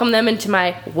 Yeah. And welcome them into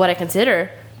what I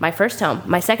consider my first home.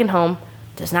 My second home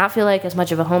does not feel like as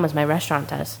much of a home as my restaurant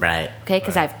does. Right. Okay,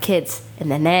 because I have kids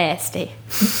and they're nasty.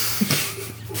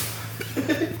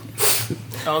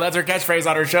 Oh, that's her catchphrase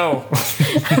on her show.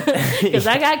 Because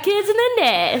I got kids and they're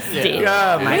nasty.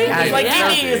 Oh my god! It's like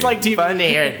Yeah. TV. It's like TV. Fun to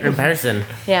hear it in person.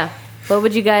 Yeah. When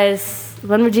would you guys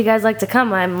like to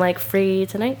come? I'm like free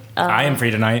tonight. I am free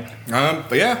tonight.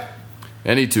 But yeah.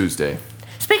 Any Tuesday.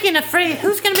 Speaking of free,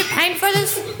 who's going to be paying for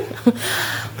this?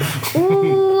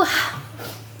 Ooh.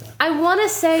 I want to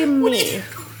say me.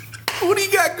 What do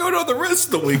you got going on the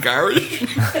rest of the week, Irish?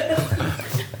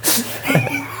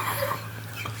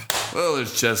 Well,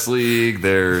 there's Chess League,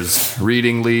 there's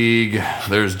Reading League,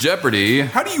 there's Jeopardy.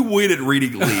 How do you win at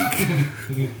Reading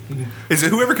League? Is it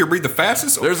whoever can read the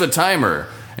fastest? There's a timer.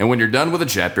 And when you're done with a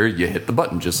chapter, you hit the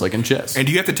button just like in chess. And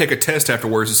do you have to take a test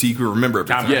afterwards to see you can remember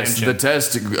everything? Yes, the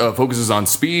test focuses on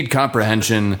speed,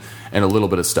 comprehension, and a little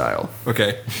bit of style.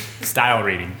 Okay. Style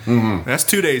reading. That's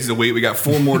 2 days a week. We got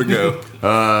 4 more to go.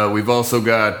 We've also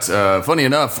got, funny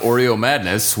enough, Oreo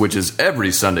Madness, which is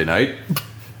every Sunday night.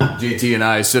 JT and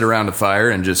I sit around a fire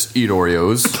and just eat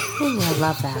Oreos. Ooh, I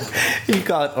love that. You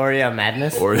call it Oreo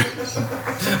Madness? Oreo.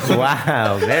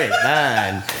 Wow, very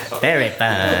fun. Very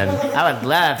fun. I would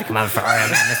love to come over for Oreo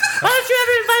Madness. Why don't you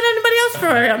ever invite anybody else for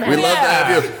Oreo We Madness? love to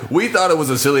have you. We thought it was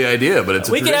a silly idea, but it's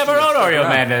a We can have our own Oreo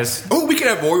Madness. Oh, we can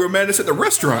have Oreo Madness at the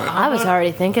restaurant. I was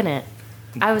already thinking it.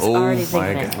 I was Oh already my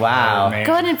thinking it. God. Wow. man.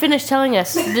 Go ahead and finish telling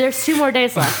us. There's 2 more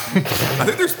days left. I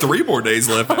think there's 3 more days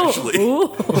left, actually. We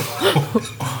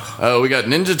got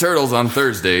Ninja Turtles on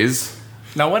Thursdays.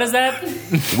 Now, what is that?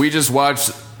 We just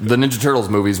watched the Ninja Turtles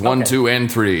movies 1, 2, and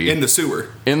 3 In the sewer.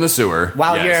 in the sewer.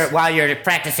 While you're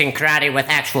practicing karate with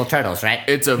actual turtles, right?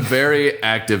 It's a very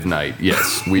active night.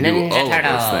 Yes, we do Ninja all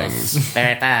Turtles. of those things.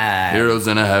 Very fun. Heroes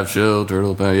in a half shell,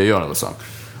 turtle pan. Yeah, you all know the song.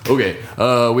 Okay,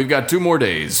 we've got 2 more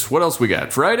days. What else we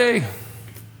got? Friday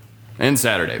and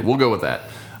Saturday. We'll go with that.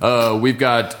 We've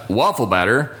got waffle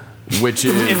batter, which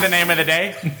Is is the name of the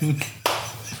day?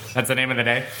 That's the name of the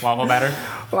day? Waffle batter?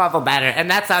 Waffle batter, and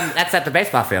that's at the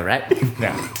baseball field, right?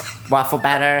 Yeah. Waffle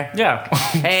batter. Yeah.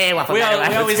 Hey, waffle We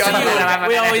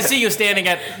batter. always see you standing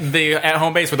at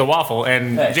home base with a waffle,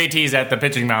 and JT's at the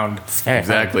pitching mound. Very fun.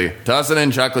 exactly tossing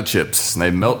in chocolate chips, and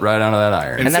they melt right out of that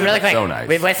iron. And then really quick, so nice.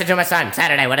 we've wasted too much time.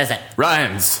 Saturday, what is it?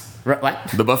 Ryan's. What?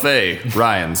 The buffet,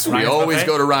 Ryan's. We Ryan's always buffet?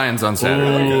 go to Ryan's on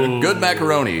Saturday. Good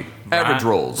macaroni, average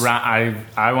rolls. I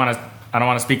don't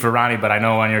want to speak for Ronnie, but I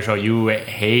know on your show you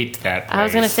hate that place. I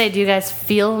was going to say, do you guys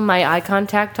feel my eye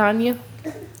contact on you?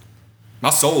 My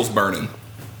soul's burning.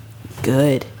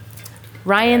 Good.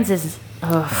 Ryan's is... You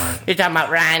talking about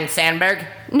Ryan Sandberg,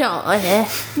 No.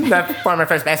 the former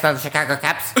first baseman of the Chicago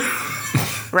Cubs?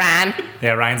 Ryan,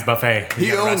 Yeah, Ryan's buffet.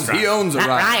 He owns a not Ryan.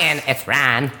 Ryan. It's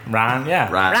Ryan. Ryan,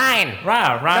 yeah. Ryan.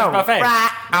 Ryan. Ryan's buffet.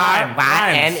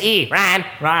 R-Y-N-E.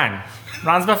 Ryan.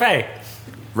 Ron's buffet.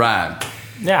 Ryan.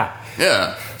 Yeah.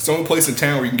 Yeah. It's the only place in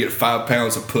town where you can get 5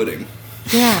 pounds of pudding.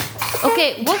 Yeah.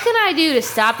 Okay, what can I do to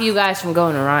stop you guys from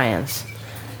going to Ryan's?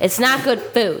 It's not good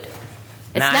food.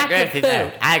 It's No, I not agree good with you food.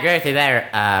 there. I agree with you there,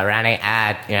 Ronnie.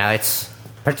 It's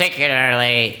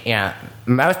particularly,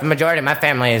 the majority of my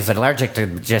family is allergic to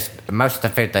just most of the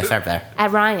food they serve there.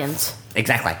 At Ryan's.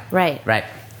 Exactly. Right. Right.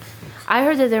 I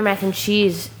heard that their mac and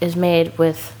cheese is made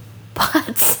with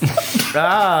butts.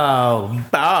 Oh,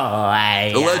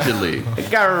 boy. Allegedly. Gross.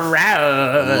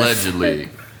 Allegedly.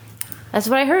 That's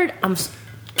what I heard.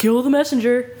 Kill the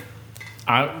messenger.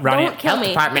 Ronnie, Don't kill Health me.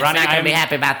 department's Ronnie, not going to be I'm-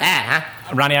 happy about that,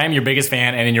 huh? Ronnie, I am your biggest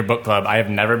fan, and in your book club, I have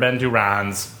never been to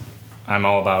Ron's. I'm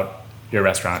all about your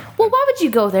restaurant. Well, why would you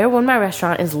go there when my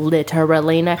restaurant is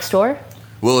literally next door?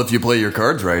 Well, if you play your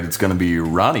cards right, it's going to be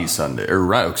Ronnie Sunday.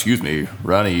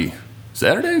 Ronnie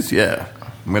Saturdays? Yeah.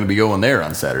 I'm going to be going there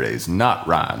on Saturdays, not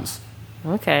Ryan's.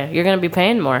 Okay, you're going to be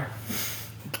paying more.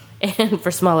 And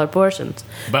for smaller portions.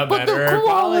 But the better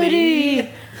quality!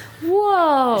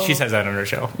 Whoa. She says that on her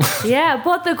show. Yeah,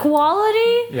 but the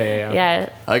quality? Yeah. Yeah.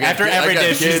 I got After ki- I every got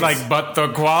dish, she's kids, like, but the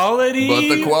quality? But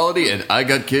the quality, and I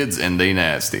got kids, and they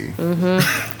nasty.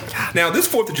 Now, this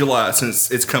 4th of July, since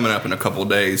it's coming up in a couple of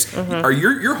days,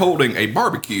 you're holding a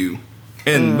barbecue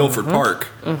in Milford Park.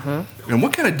 And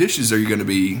what kind of dishes are you going to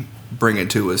be bringing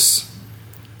to us?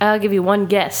 I'll give you one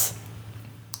guess.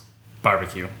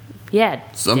 Barbecue. Yeah,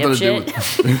 Something to do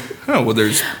dipshit. with. Oh, well,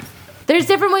 there's There's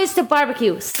different ways to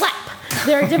barbecue. Slap.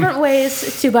 There are different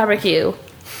ways to barbecue,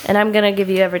 and I'm gonna give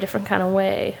you every different kind of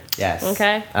way. Yes.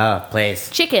 Okay. Oh, please.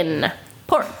 Chicken,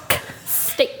 pork,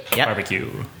 steak, Yep.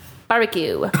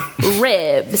 Barbecue.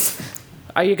 ribs.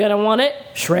 Are you gonna want it?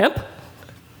 Shrimp,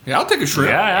 yeah. I'll take a shrimp.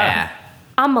 Yeah.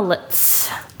 omelets.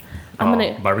 I'm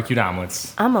gonna Barbecued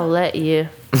omelets. let you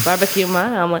barbecue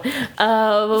my omelet.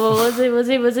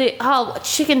 Was it? Oh,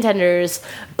 chicken tenders.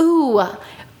 Ooh,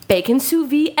 bacon sous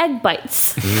vide egg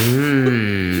bites.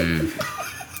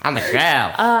 On the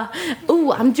grill.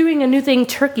 Ooh, I'm doing a new thing,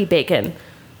 turkey bacon.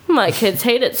 My kids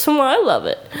hate it, so I love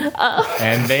it.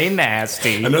 And they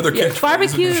nasty. Another catchphrase.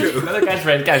 Barbecued. Another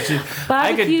catchphase. Gosh, I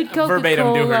Barbecued could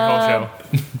verbatim do her Coca-Cola.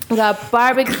 whole show. Got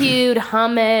barbecued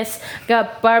hummus.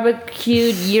 Got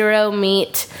barbecued Euro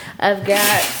meat. I've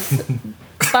got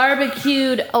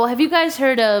barbecued. Oh, have you guys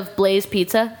heard of Blaze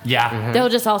Pizza? Yeah. They'll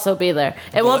just also be there.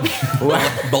 It won't be.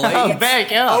 Oh, very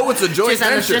cool. Oh, it's a joint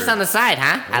venture. Just on the side,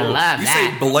 huh? I love You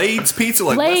that. say Blades Pizza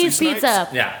like Blaze Wesley Snipes? Pizza.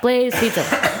 Yeah. Blaze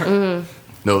Pizza.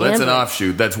 No, that's an Amber.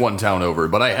 offshoot. That's one town over,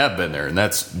 but I have been there, and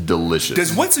that's delicious.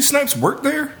 Does Wesley Snipes work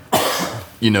there?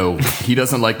 You know, he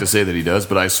doesn't like to say that he does,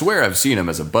 but I swear I've seen him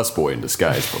as a busboy in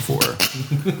disguise before.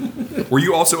 Were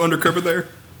you also undercover there?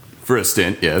 For a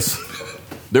stint, yes.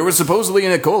 There was supposedly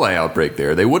an E. coli outbreak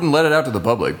there. They wouldn't let it out to the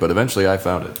public, but eventually I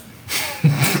found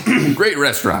it. Great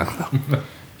restaurant. You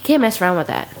can't mess around with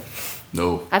that.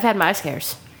 No. I've had my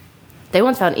scares. They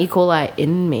once found E. coli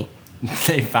in me.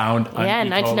 They found an Yeah, E. in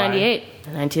coli. 1998.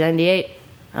 1998.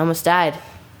 I almost died.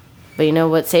 But you know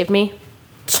what saved me?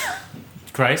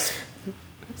 Christ.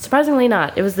 Surprisingly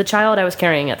not. It was the child I was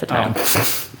carrying at the time.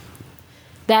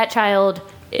 That child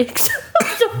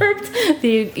absorbed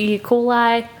the E.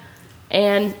 coli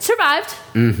and survived.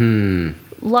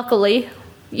 Luckily.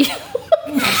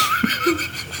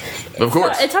 Of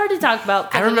course. It's hard to talk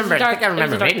about. 'cause I remember. it was a I think I dark- it was a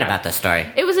remember dark reading time. about this story.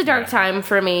 It was a dark time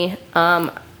for me.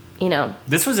 You know,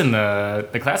 This was in the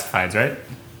classifieds, right?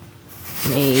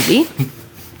 maybe.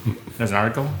 There's an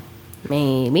article. You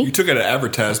Maybe. took out an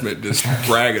advertisement just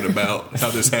bragging about how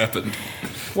this happened.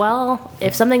 Well,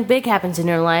 if something big happens in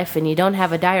your life and you don't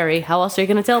have a diary, how else are you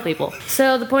going to tell people?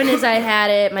 So the point is, I had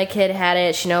it. My kid had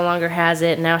it. She no longer has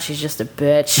it. Now she's just a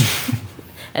bitch.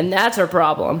 And that's her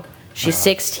problem. She's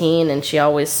 16 and she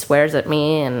always swears at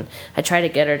me. And I try to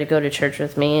get her to go to church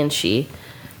with me. And she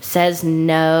says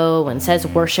no and says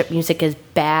worship music is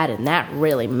bad. And that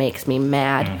really makes me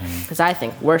mad. Because I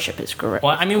think worship is great.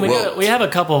 Well, I mean, Whoa. we have a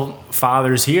couple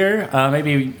fathers here.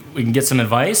 Maybe we can get some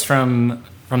advice from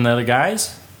the other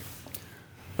guys.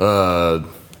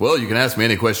 Well, you can ask me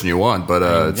any question you want,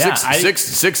 but Yeah,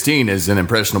 16 is an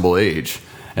impressionable age.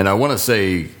 And I want to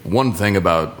say one thing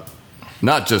about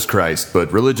not just Christ,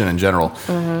 but religion in general.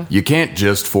 You can't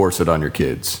just force it on your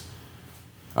kids.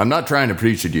 I'm not trying to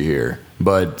preach at you here,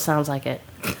 but, Sounds like it.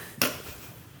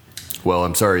 well,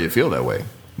 I'm sorry you feel that way.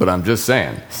 But I'm just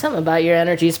saying. Something about your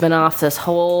energy's been off this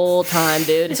whole time,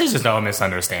 dude. This is just all a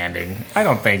misunderstanding. I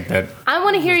don't think that. I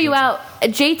want to hear you out.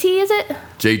 JT, is it?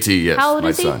 JT, yes, How old my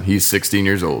is he? son. He's 16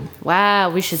 years old. Wow,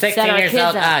 we should 16 set our years kids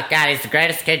old. up. Oh, God, he's the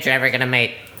greatest kid you're ever going to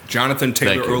meet. Jonathan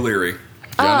Taylor Thank you. O'Leary.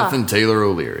 Jonathan Taylor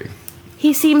O'Leary.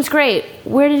 He seems great.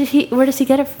 Where does he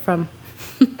get it from?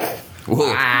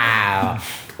 Whoa. Wow.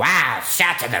 Wow.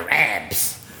 Shout to the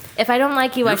ribs. If I don't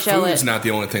like you, I Your show food's it. not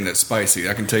the only thing that's spicy.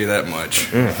 I can tell you that much.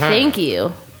 Thank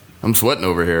you. I'm sweating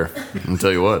over here. I'll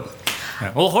tell you what.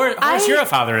 Well, Horace, I- you're a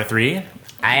father of three.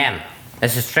 I am.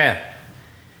 This is true.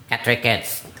 Got 3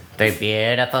 kids. 3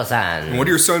 beautiful sons. What are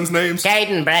your sons' names?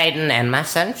 Caden, Braden, and my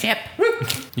son Chip.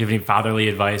 You have any fatherly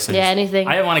advice? Yeah, anything.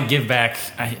 I want to give back.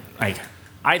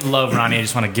 I love Ronnie. I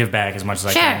just want to give back as much as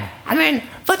I Sure. can. I mean,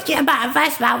 what do you buy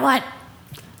advice about what?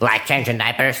 Like changing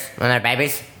diapers when they're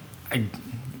babies?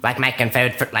 Like making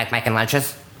food, like making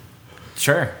lunches?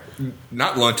 Sure.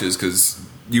 Not lunches, because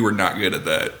you were not good at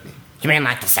that. You mean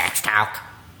like the sex talk?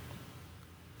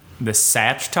 The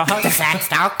Satch talk. The sex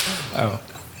talk?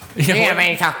 You know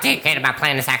when you talk to your kid about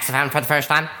playing the saxophone for the first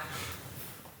time?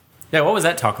 Yeah. What was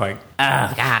that talk like?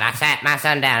 Oh, God, I sat my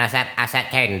son down. I sat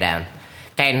Caden down.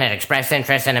 Caden had expressed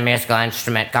interest in a musical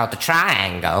instrument called the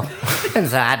triangle. And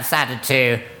so I decided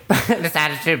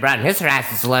to broaden his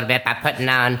horizons a little bit by putting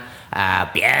on a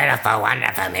beautiful,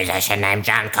 wonderful musician named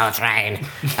John Coltrane.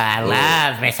 I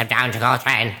love me some John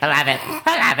Coltrane. I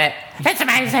love it. It's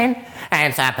amazing.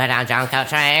 And so I put on John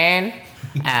Coltrane.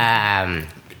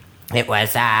 It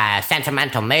was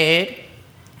Sentimental Mood.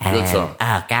 Good song.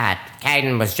 Oh, God.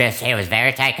 Caden he was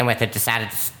very taken with it, decided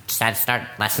to start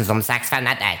lessons on the saxophone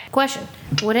that day. Question: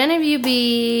 would any of you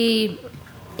be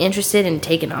interested in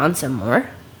taking on some more?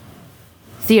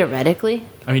 Theoretically.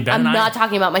 I mean, Ben I'm and not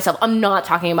talking about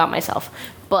myself.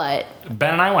 But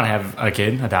Ben and I want to have a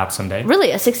kid, adopt someday.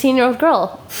 really, a 16-year-old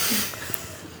girl.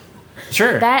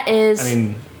 Sure. That is. I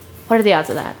mean, What are the odds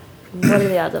of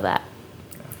that?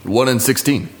 1 in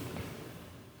 16.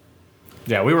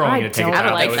 yeah, we were only I going to take a don't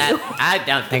child. like that was, that. I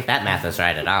don't think that math is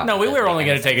right at all. no, we were only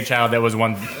going to take a child that was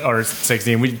 1 or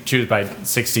 16. We choose by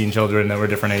 16 children that were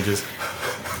different ages.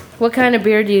 What kind of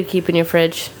beer do you keep in your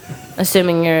fridge?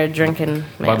 Assuming you're a drinking man.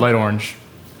 Bud Light Orange.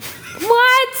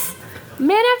 What?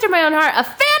 Man after my own heart, a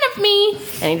fan of me,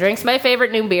 and he drinks my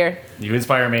favorite new beer. You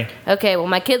inspire me. Okay, well,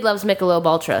 my kid loves Michelob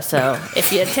Ultra, so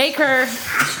if you take her,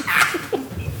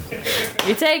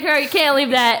 you can't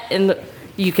leave that in the.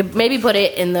 You could maybe put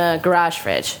it in the garage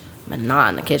fridge, but not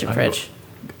in the kitchen fridge.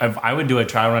 I would do a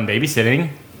trial run babysitting.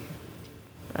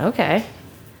 Okay.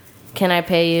 Can I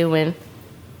pay you in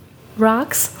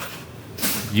rocks?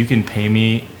 You can pay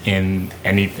me in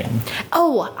anything.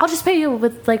 Oh, I'll just pay you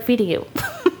with like feeding you.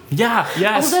 Yeah,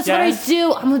 yes. Oh, that's what I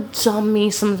do. I'm a dummy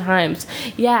sometimes.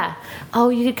 Yeah. Oh,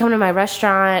 you could come to my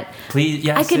restaurant. Please,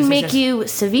 yes. I can yes, make yes. you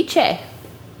ceviche.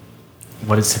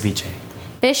 What is ceviche?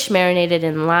 Fish marinated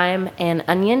in lime and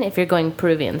onion if you're going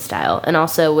Peruvian style. And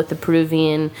also with the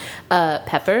Peruvian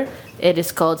pepper, it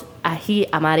is called ají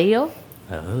amarillo.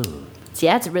 Oh. So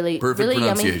yeah, it's really, Perfect really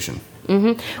pronunciation.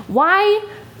 yummy. Why?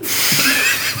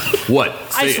 What?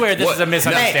 I Say swear it. this What? is a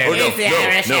misunderstanding. No, He's the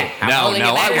Irish. no, I'm now, holding now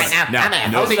your I bag want- right now. now,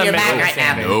 I'm no, holding your bag right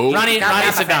now. No. Ronnie,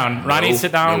 Stop sit down. Ronnie,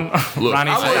 sit down. Look,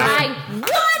 Ronnie, sit down. I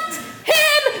want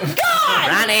him gone!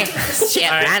 Ronnie, shit,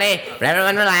 Ronnie.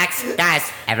 Everyone relax. Guys,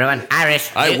 everyone, Irish.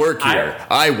 I work here.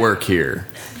 I work here.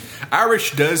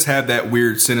 Irish does have that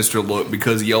weird, sinister look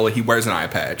because he wears an eye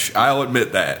patch. I'll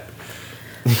admit that.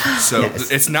 So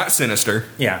it's not sinister.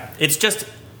 Yeah, it's just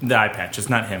the eye patch. It's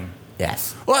not him.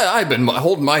 Yes. Well, I've been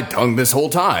holding my tongue this whole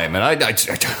time, and I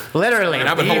Literally, And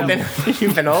I've been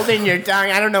you've been holding your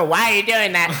tongue. I don't know why you're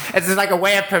doing that. This is like a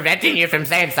way of preventing you from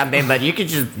saying something, but you could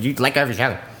just let go of your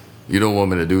tongue. you don't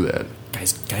want me to do that.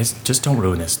 Guys, just don't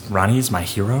ruin this. Ronnie is my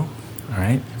hero. All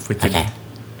right. If we could, Okay.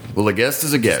 Well, a guest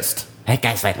is a guest. Hey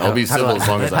guys, wait. I'll be huddle civil up, as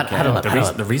long as I huddle can. up, The huddle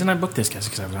reason, up. the reason I booked this, guys, is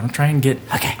because I want to try and get.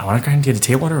 Okay. I want to try and get a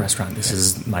table at a restaurant. This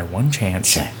is my one chance.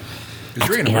 Sure. Because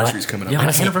your You know what? anniversary's coming up. Yeah, my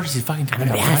Honestly, anniversary's fucking I'm coming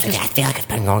gonna up. be honest with you. I feel like it's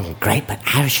been going great, but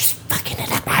Irish is fucking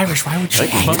it up. Irish, why would you?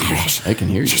 Hey, fuck Irish. I can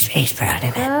hear you. She's proud of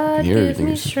it. God, hear give everything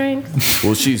me you say. strength.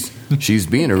 Well, she's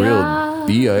being a real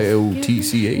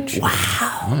biotch.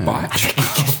 Wow.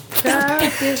 God,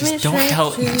 give me Don't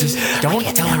tell. strength. Just don't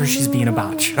tell her she's being a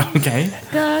botch. Okay.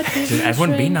 God, give me Everyone,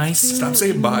 be strength. nice. Stop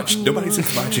saying botch. Nobody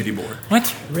says botch anymore.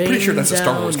 What? Pretty sure that's a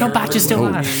Star Wars No, character. botch is still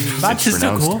alive. Botch is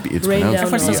still cool. It's Rain pronounced down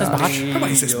Everyone still says on botch.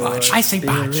 Nobody says botch. I say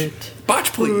botch.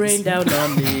 Botch, please. Rain down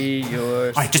on me, your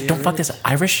All right, just don't fuck this up.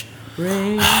 Irish.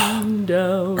 rain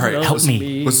down. All right, Help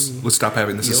me. Let's stop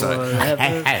having this aside.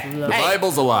 Hey, The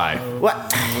Bible's a lie. what?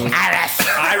 Irish.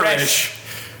 Irish.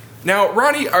 Now,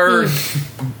 Ronnie,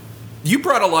 you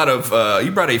brought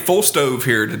a full stove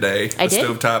here today. I a did.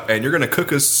 stovetop, and you're going to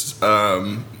cook us.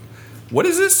 What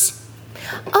is this?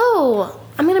 Oh,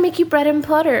 I'm gonna make you bread and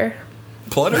butter.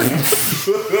 Plutter?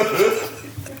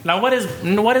 Now, what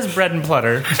is bread and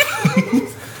plutter?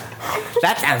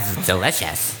 That sounds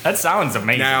delicious. That sounds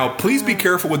amazing. Now, please be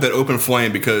careful with that open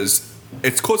flame because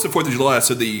it's close to 4th of July,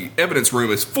 so the evidence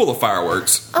room is full of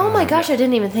fireworks. Oh my gosh, I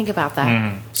didn't even think about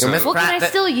that. So, Well, can I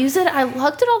still use it? I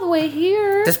lugged it all the way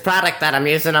here. This product that I'm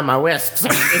using on my wisps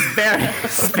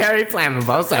is very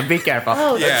flammable, so be careful.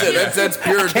 Oh, Yeah. That's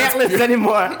pure. Can't lose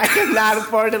anymore. I cannot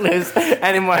afford to lose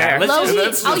any more hair. let's low just- heat.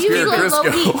 that's I'll just use pure low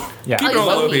Crisco. heat. Yeah. Keep it on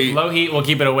low heat. Low heat. We'll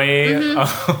keep it away,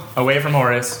 away from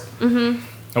Horace.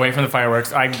 Away from the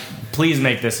fireworks. Please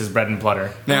make this as bread and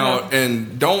plutter. Now,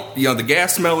 and don't, the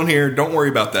gas smell in here, don't worry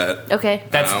about that. Okay.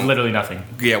 That's literally nothing.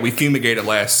 Yeah, we fumigated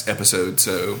last episode,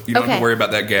 so you don't have Okay. to worry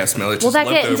about that gas smell. It's Will just that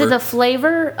get into leftover. the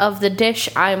flavor of the dish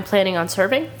I'm planning on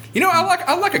serving?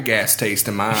 I like a gas taste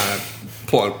in my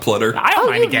plutter. I don't Oh,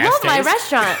 mind you a gas love my taste.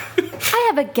 restaurant.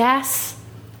 I have a gas.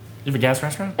 You have a gas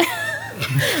restaurant?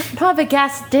 I have a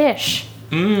gas dish.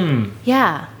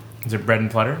 Yeah. Is it bread and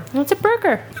plutter? It's a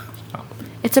burger.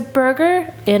 It's a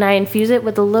burger, and I infuse it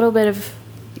with a little bit of,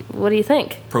 what do you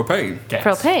think? Propane. Gas.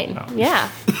 Propane. Oh. Yeah.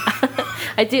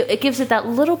 I do. It gives it that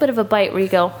little bit of a bite where you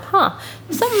go, huh,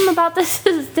 something about this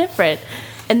is different.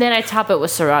 And then I top it with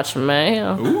sriracha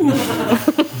mayo.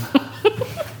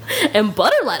 And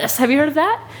butter lettuce. Have you heard of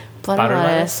that? Butter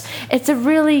lettuce? It's a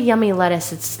really yummy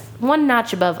lettuce. It's one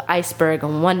notch above iceberg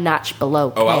and one notch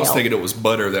below kale. Oh, I was thinking it was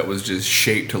butter that was just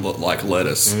shaped to look like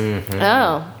lettuce.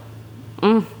 Oh.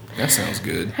 That sounds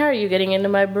good. How are you getting into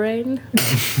my brain?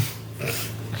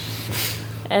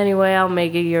 Anyway, I'll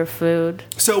make you your food.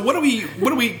 So what do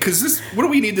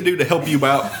we need to do to help you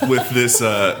out with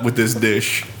this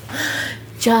dish?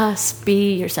 Just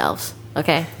be yourselves,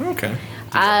 okay? Okay.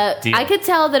 Deal. I could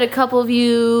tell that a couple of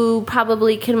you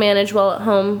probably can manage well at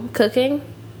home cooking,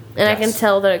 and I can Yes.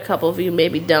 tell that a couple of you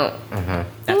maybe don't.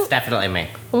 That's definitely me.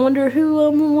 I wonder who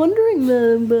I'm wondering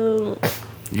that about.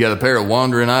 You got a pair of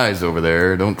wandering eyes over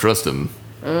there. Don't trust them.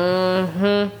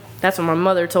 That's what my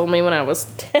mother told me when I was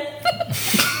 10.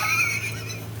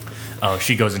 Oh,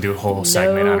 she goes into a whole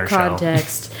segment on No her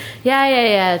context.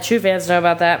 Yeah. True fans know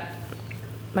about that.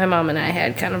 My mom and I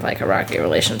had kind of like a rocky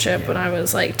relationship when I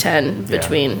was like 10,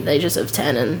 between the ages of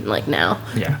 10 and like now.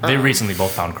 show. Yeah, they recently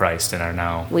both found Christ and are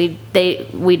now. We did.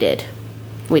 Still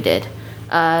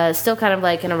kind of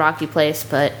like in a rocky place,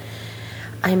 but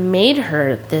I made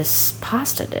her this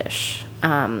pasta dish.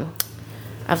 I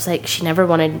was like, she never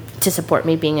wanted to support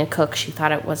me being a cook. She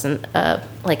thought it wasn't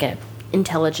like an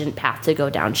intelligent path to go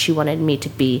down. She wanted me to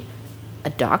be a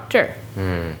doctor,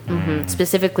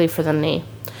 specifically for the knee.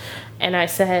 And I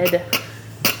said,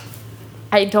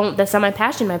 that's not my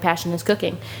passion. My passion is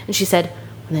cooking. And she said,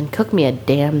 well, then cook me a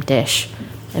damn dish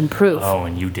and prove. Oh,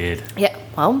 and you did. Yeah,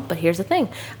 well, but here's the thing.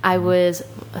 I was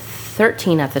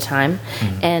 13 at the time,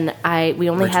 and we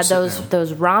only had those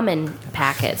ramen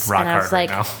packets. Rock and I was hard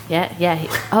like, right yeah.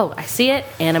 Oh, I see it,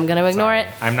 and I'm gonna ignore it.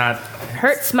 I'm not.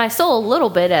 Hurts my soul a little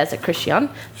bit as a Christian,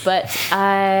 but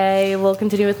I will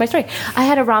continue with my story. I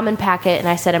had a ramen packet, and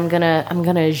I said I'm gonna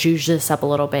zhuzh this up a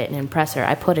little bit and impress her.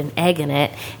 I put an egg in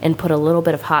it and put a little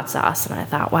bit of hot sauce, and I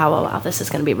thought, wow, this is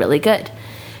gonna be really good.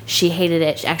 She hated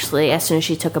it. Actually, as soon as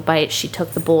she took a bite, she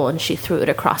took the bowl and she threw it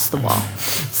across the wall.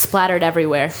 Splattered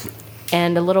everywhere.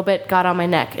 And a little bit got on my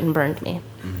neck and burned me.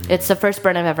 It's the first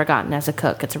burn I've ever gotten as a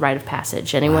cook. It's a rite of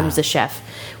passage. Anyone who's a chef,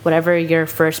 whatever your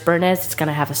first burn is, it's going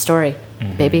to have a story.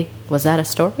 Baby, was that a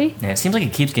story? Yeah, it seems like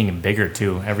it keeps getting bigger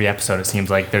too. Every episode, it seems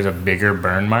like there's a bigger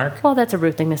burn mark. Well, that's a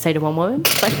rude thing to say to one woman.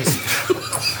 But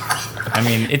I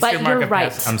mean, it's But your mark you're of right.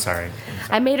 pass. I'm sorry.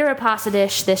 I made her a pasta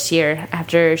dish this year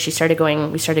after we started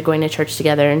going to church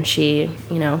together, and she,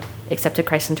 accepted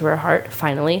Christ into her heart.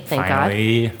 Finally, thank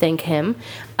Finally. God, thank Him.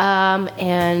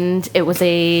 And it was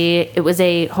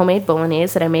a homemade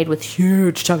bolognese that I made with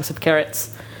huge chunks of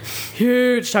carrots,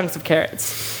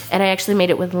 and I actually made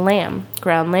it with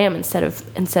ground lamb instead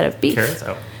of beef. Carrots?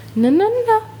 Oh.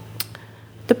 No.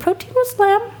 The protein was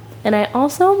lamb, and I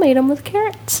also made them with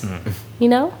carrots.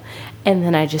 And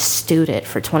then I just stewed it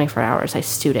for 24 hours. I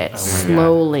stewed it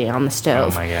slowly on the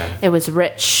stove. Oh, my God. It was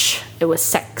rich. It was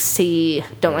sexy.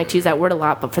 Don't like to use that word a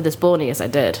lot, but for this bolognese, I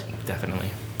did.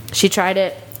 Definitely. She tried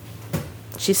it.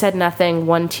 She said nothing.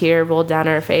 One tear rolled down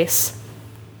her face.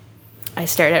 I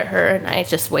stared at her, and I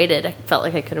just waited. I felt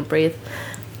like I couldn't breathe.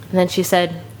 And then she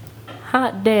said,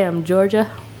 "Hot damn,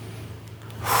 Georgia.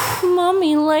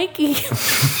 Mommy likey."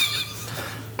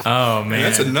 Oh, man.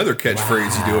 That's another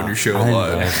catchphrase you do on your show a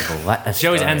lot. She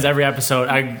always ends every episode.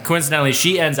 Coincidentally,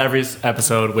 she ends every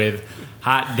episode with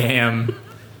 "hot damn,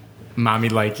 mommy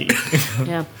likey."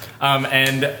 Yeah.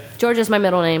 And Georgia's my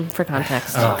middle name for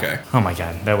context. Okay. oh my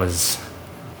god, that was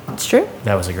It's true.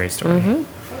 a great story.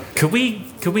 Could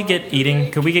we get eating?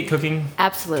 Could we get cooking?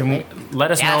 Absolutely. Let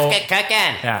us Yeah, know. let's get cooking.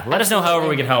 Yeah, let us know however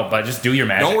we can help, but just do your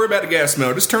magic. Don't worry about the gas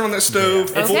smell. Just turn on that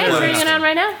stove. Yeah. full Okay, blast. turning it on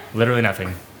right now. Literally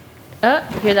nothing.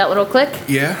 Hear that little click?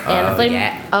 Yeah. And the flame.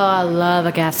 yeah. Oh, I love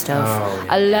a gas stove.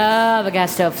 I love a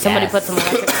gas stove. Somebody Yes. put some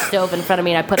electric stove in front of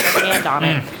me, and I put my hand on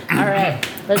it. All right,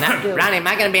 let's Now, do it. Ronnie, am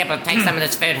I going to be able to take some of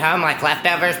this food home like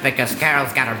leftovers? Because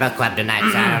Carol's got her book club tonight,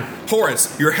 so I don't-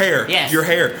 Horace, your hair. Yes. Your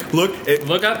hair. Look,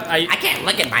 Look up. I can't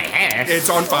look at my hair. it's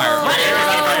on fire.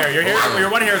 Your hair is on fire. Your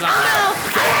one hair is on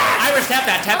fire. Irish, tap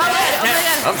that. Tap that.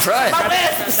 I'm trying.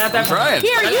 Tap that. Trying.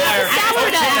 Here, use the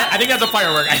sourdough. I think that's a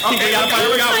firework. I think we got a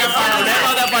firework. We got a firework. Tap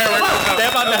on that firework.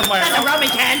 Tap on that That's a firework. Roman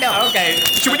candle. Okay.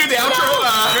 Should we do the outro?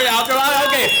 Great outro.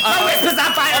 Okay. This is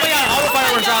on fire. Oh my god, all the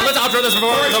fireworks are on. Let's outro this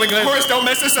before we're going good. Horace, don't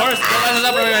mess this up. Horace, don't mess us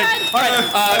up. All right.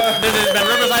 This has been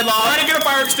Riverside Law. Try to get a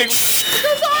fire extinguisher.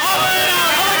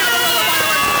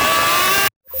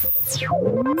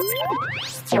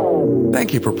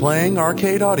 Thank you for playing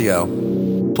Arcade Audio.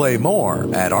 Play more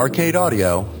at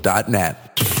arcadeaudio.net.